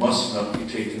 must not be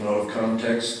taken out of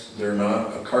context. They're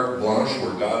not a carte blanche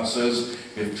where God says,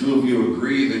 if two of you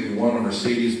agree that you want a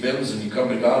Mercedes-Benz and you come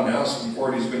to God and ask Him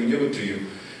for it, He's going to give it to you.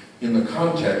 In the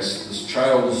context, this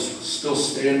child is still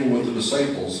standing with the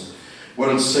disciples. What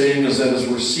it's saying is that as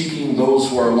we're seeking those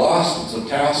who are lost, it's a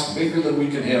task bigger than we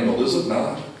can handle, is it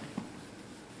not?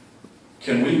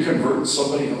 Can we convert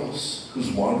somebody else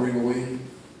who's wandering away?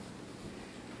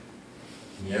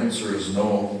 And the answer is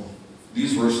no.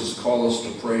 These verses call us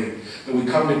to pray, that we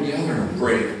come together and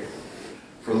pray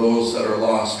for those that are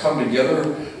lost. Come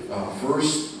together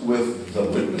first with the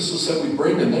witnesses that we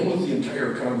bring, and then with the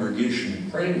entire congregation,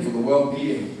 praying for the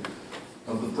well-being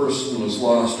of the person who is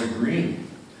lost, agreeing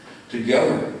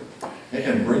together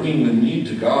and bringing the need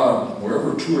to God.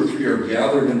 Wherever two or three are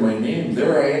gathered in my name,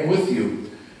 there I am with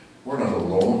you. We're not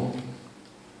alone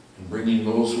in bringing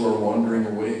those who are wandering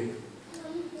away.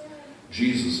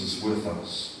 Jesus is with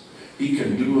us. He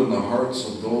can do in the hearts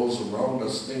of those around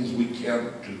us things we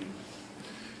can't do.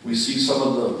 We see some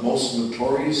of the most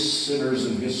notorious sinners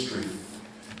in history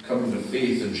coming to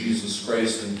faith in Jesus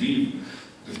Christ. Indeed,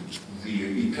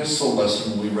 the epistle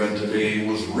lesson we read today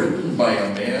was written by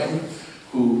a man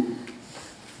who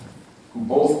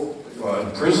both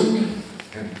imprisoned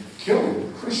and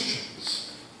killed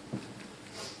Christians.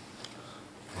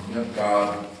 And yet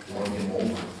God won him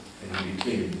over, and he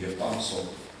became the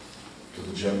apostle to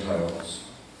the Gentiles.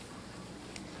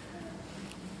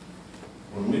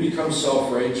 When we become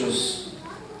self-righteous,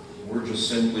 we're just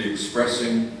simply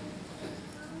expressing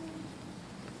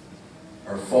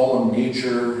our fallen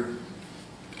nature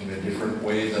in a different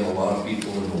way than a lot of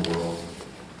people in the world.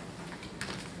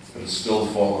 But it's still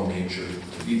fallen nature.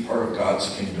 To be part of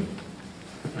God's kingdom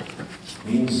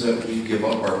means that we give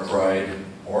up our pride,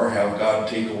 or have God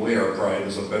take away our pride,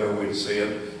 is a better way to say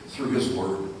it, through His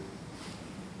Word.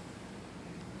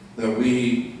 That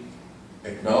we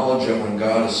acknowledge that when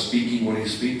God is speaking, what He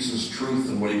speaks is truth,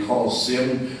 and what He calls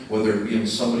sin, whether it be in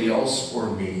somebody else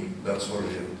or me, that's what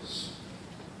it is.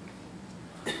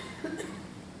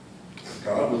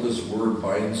 God with His Word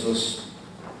binds us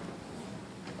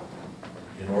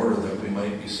in order that we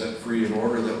might be set free, in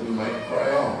order that we might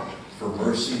cry out for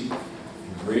mercy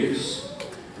and grace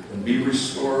and be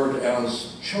restored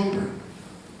as children.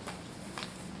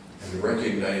 And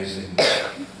recognizing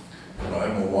that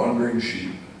I'm a wandering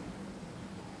sheep,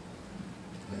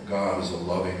 that God is a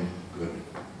loving, good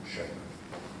shepherd.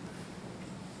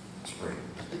 Let's pray.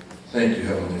 Thank you,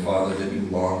 Heavenly Father, that you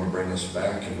long to bring us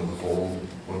back into the fold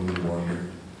when we wander.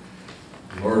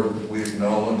 Lord, we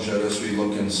acknowledge that as we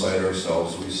look inside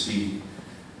ourselves, we see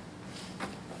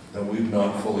that we've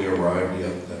not fully arrived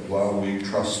yet, that while we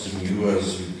trust in you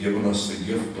as you've given us the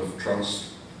gift of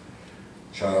trust,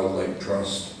 childlike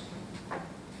trust,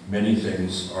 many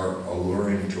things are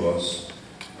alluring to us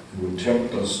and would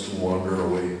tempt us to wander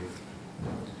away.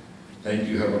 Thank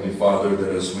you, Heavenly Father,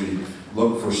 that as we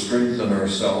look for strength in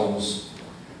ourselves,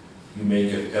 you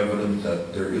make it evident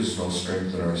that there is no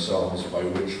strength in ourselves by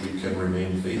which we can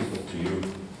remain faithful to you.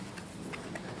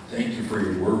 Thank you for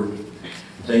your word.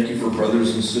 Thank you for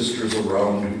brothers and sisters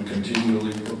around who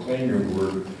continually proclaim your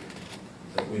word,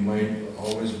 that we might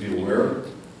always be aware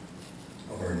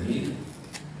of our need,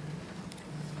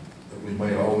 that we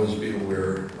might always be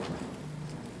aware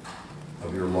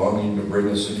of your longing to bring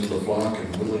us into the flock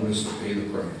and willingness to pay the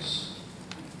price,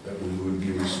 that we would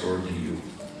be restored to you.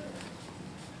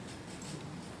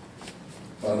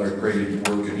 Father, I pray that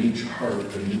you work in each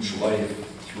heart and each life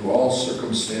through all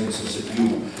circumstances that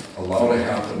you allow to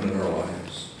happen in our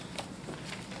lives.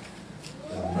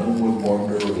 That none would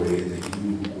wander away, that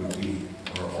you would be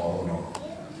our all in all.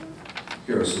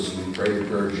 Hear us as we pray the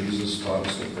prayer Jesus taught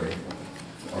us to pray.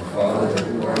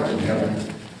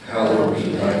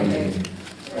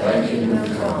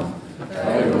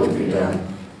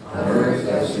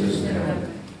 as it is in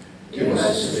heaven. Give us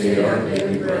this day our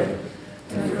daily bread,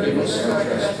 and forgive us our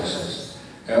trespasses,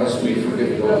 as we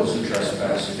forgive those who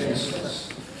trespass against us.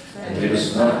 And lead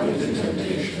us not into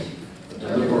temptation, but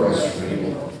deliver us from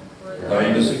evil. For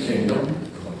thine is the kingdom,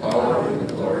 and the power, and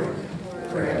the glory,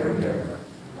 forever and ever.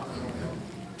 Amen.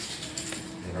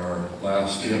 And our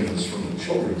last hymn is from the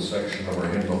children's section of our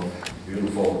hymnal.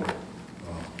 Beautiful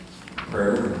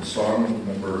prayer and song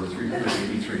number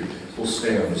 383. We'll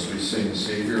stand as we sing,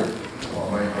 Savior,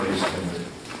 while my heart is tender.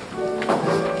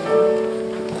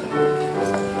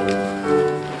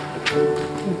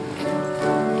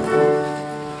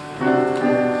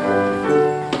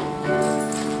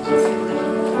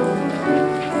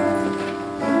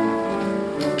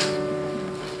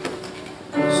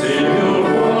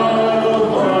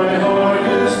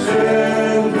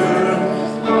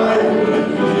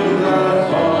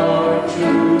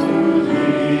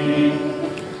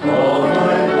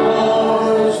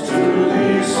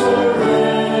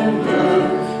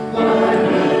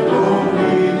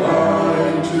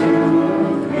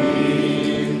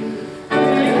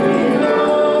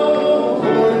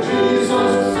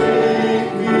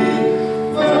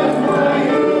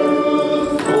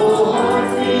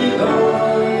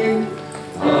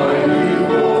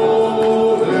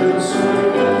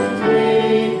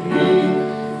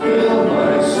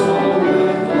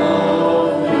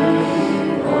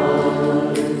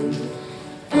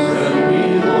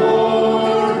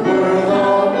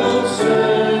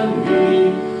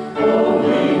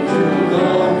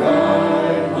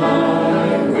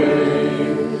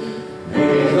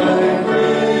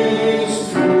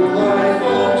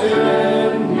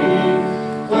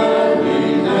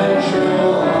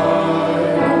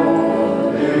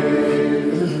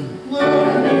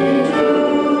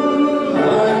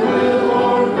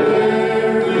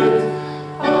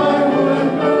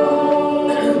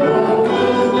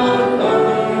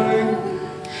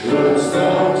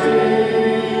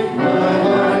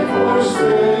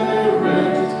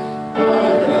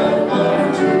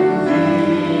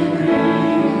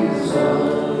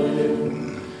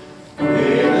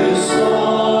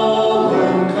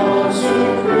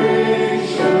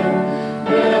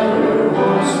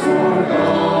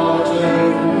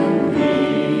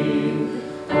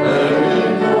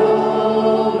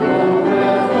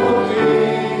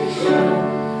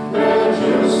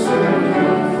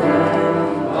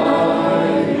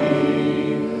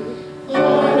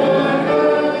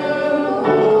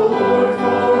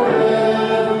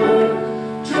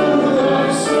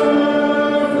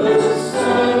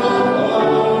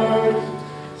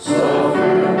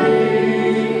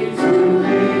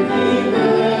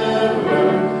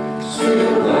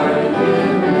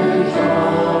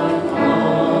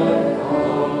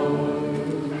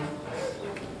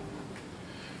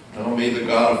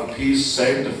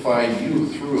 Sanctify you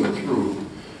through and through.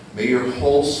 May your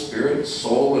whole spirit,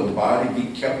 soul, and body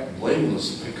be kept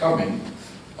blameless and becoming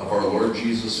of our Lord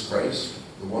Jesus Christ.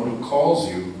 The one who calls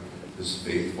you is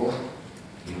faithful.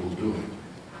 He will do it.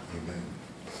 Amen.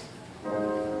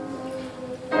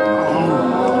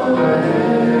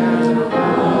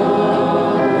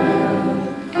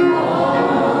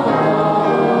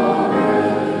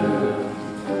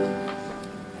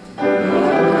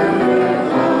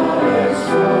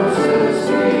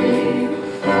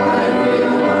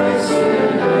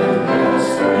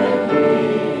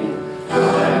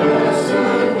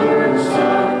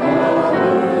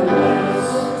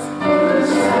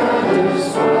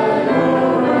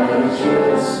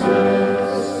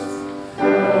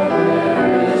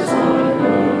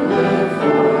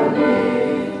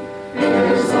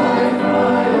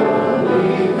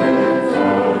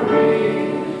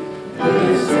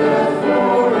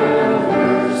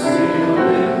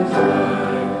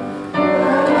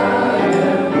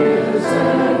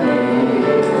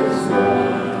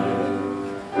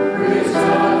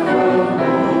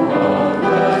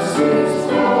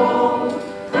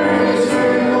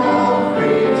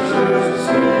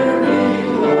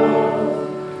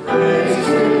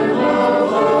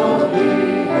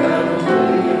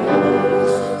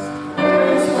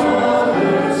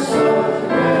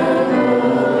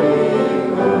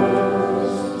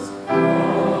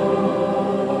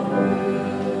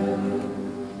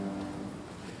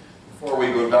 Before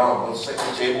we go down, let's take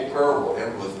the table prayer. We'll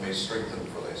end with "May strength and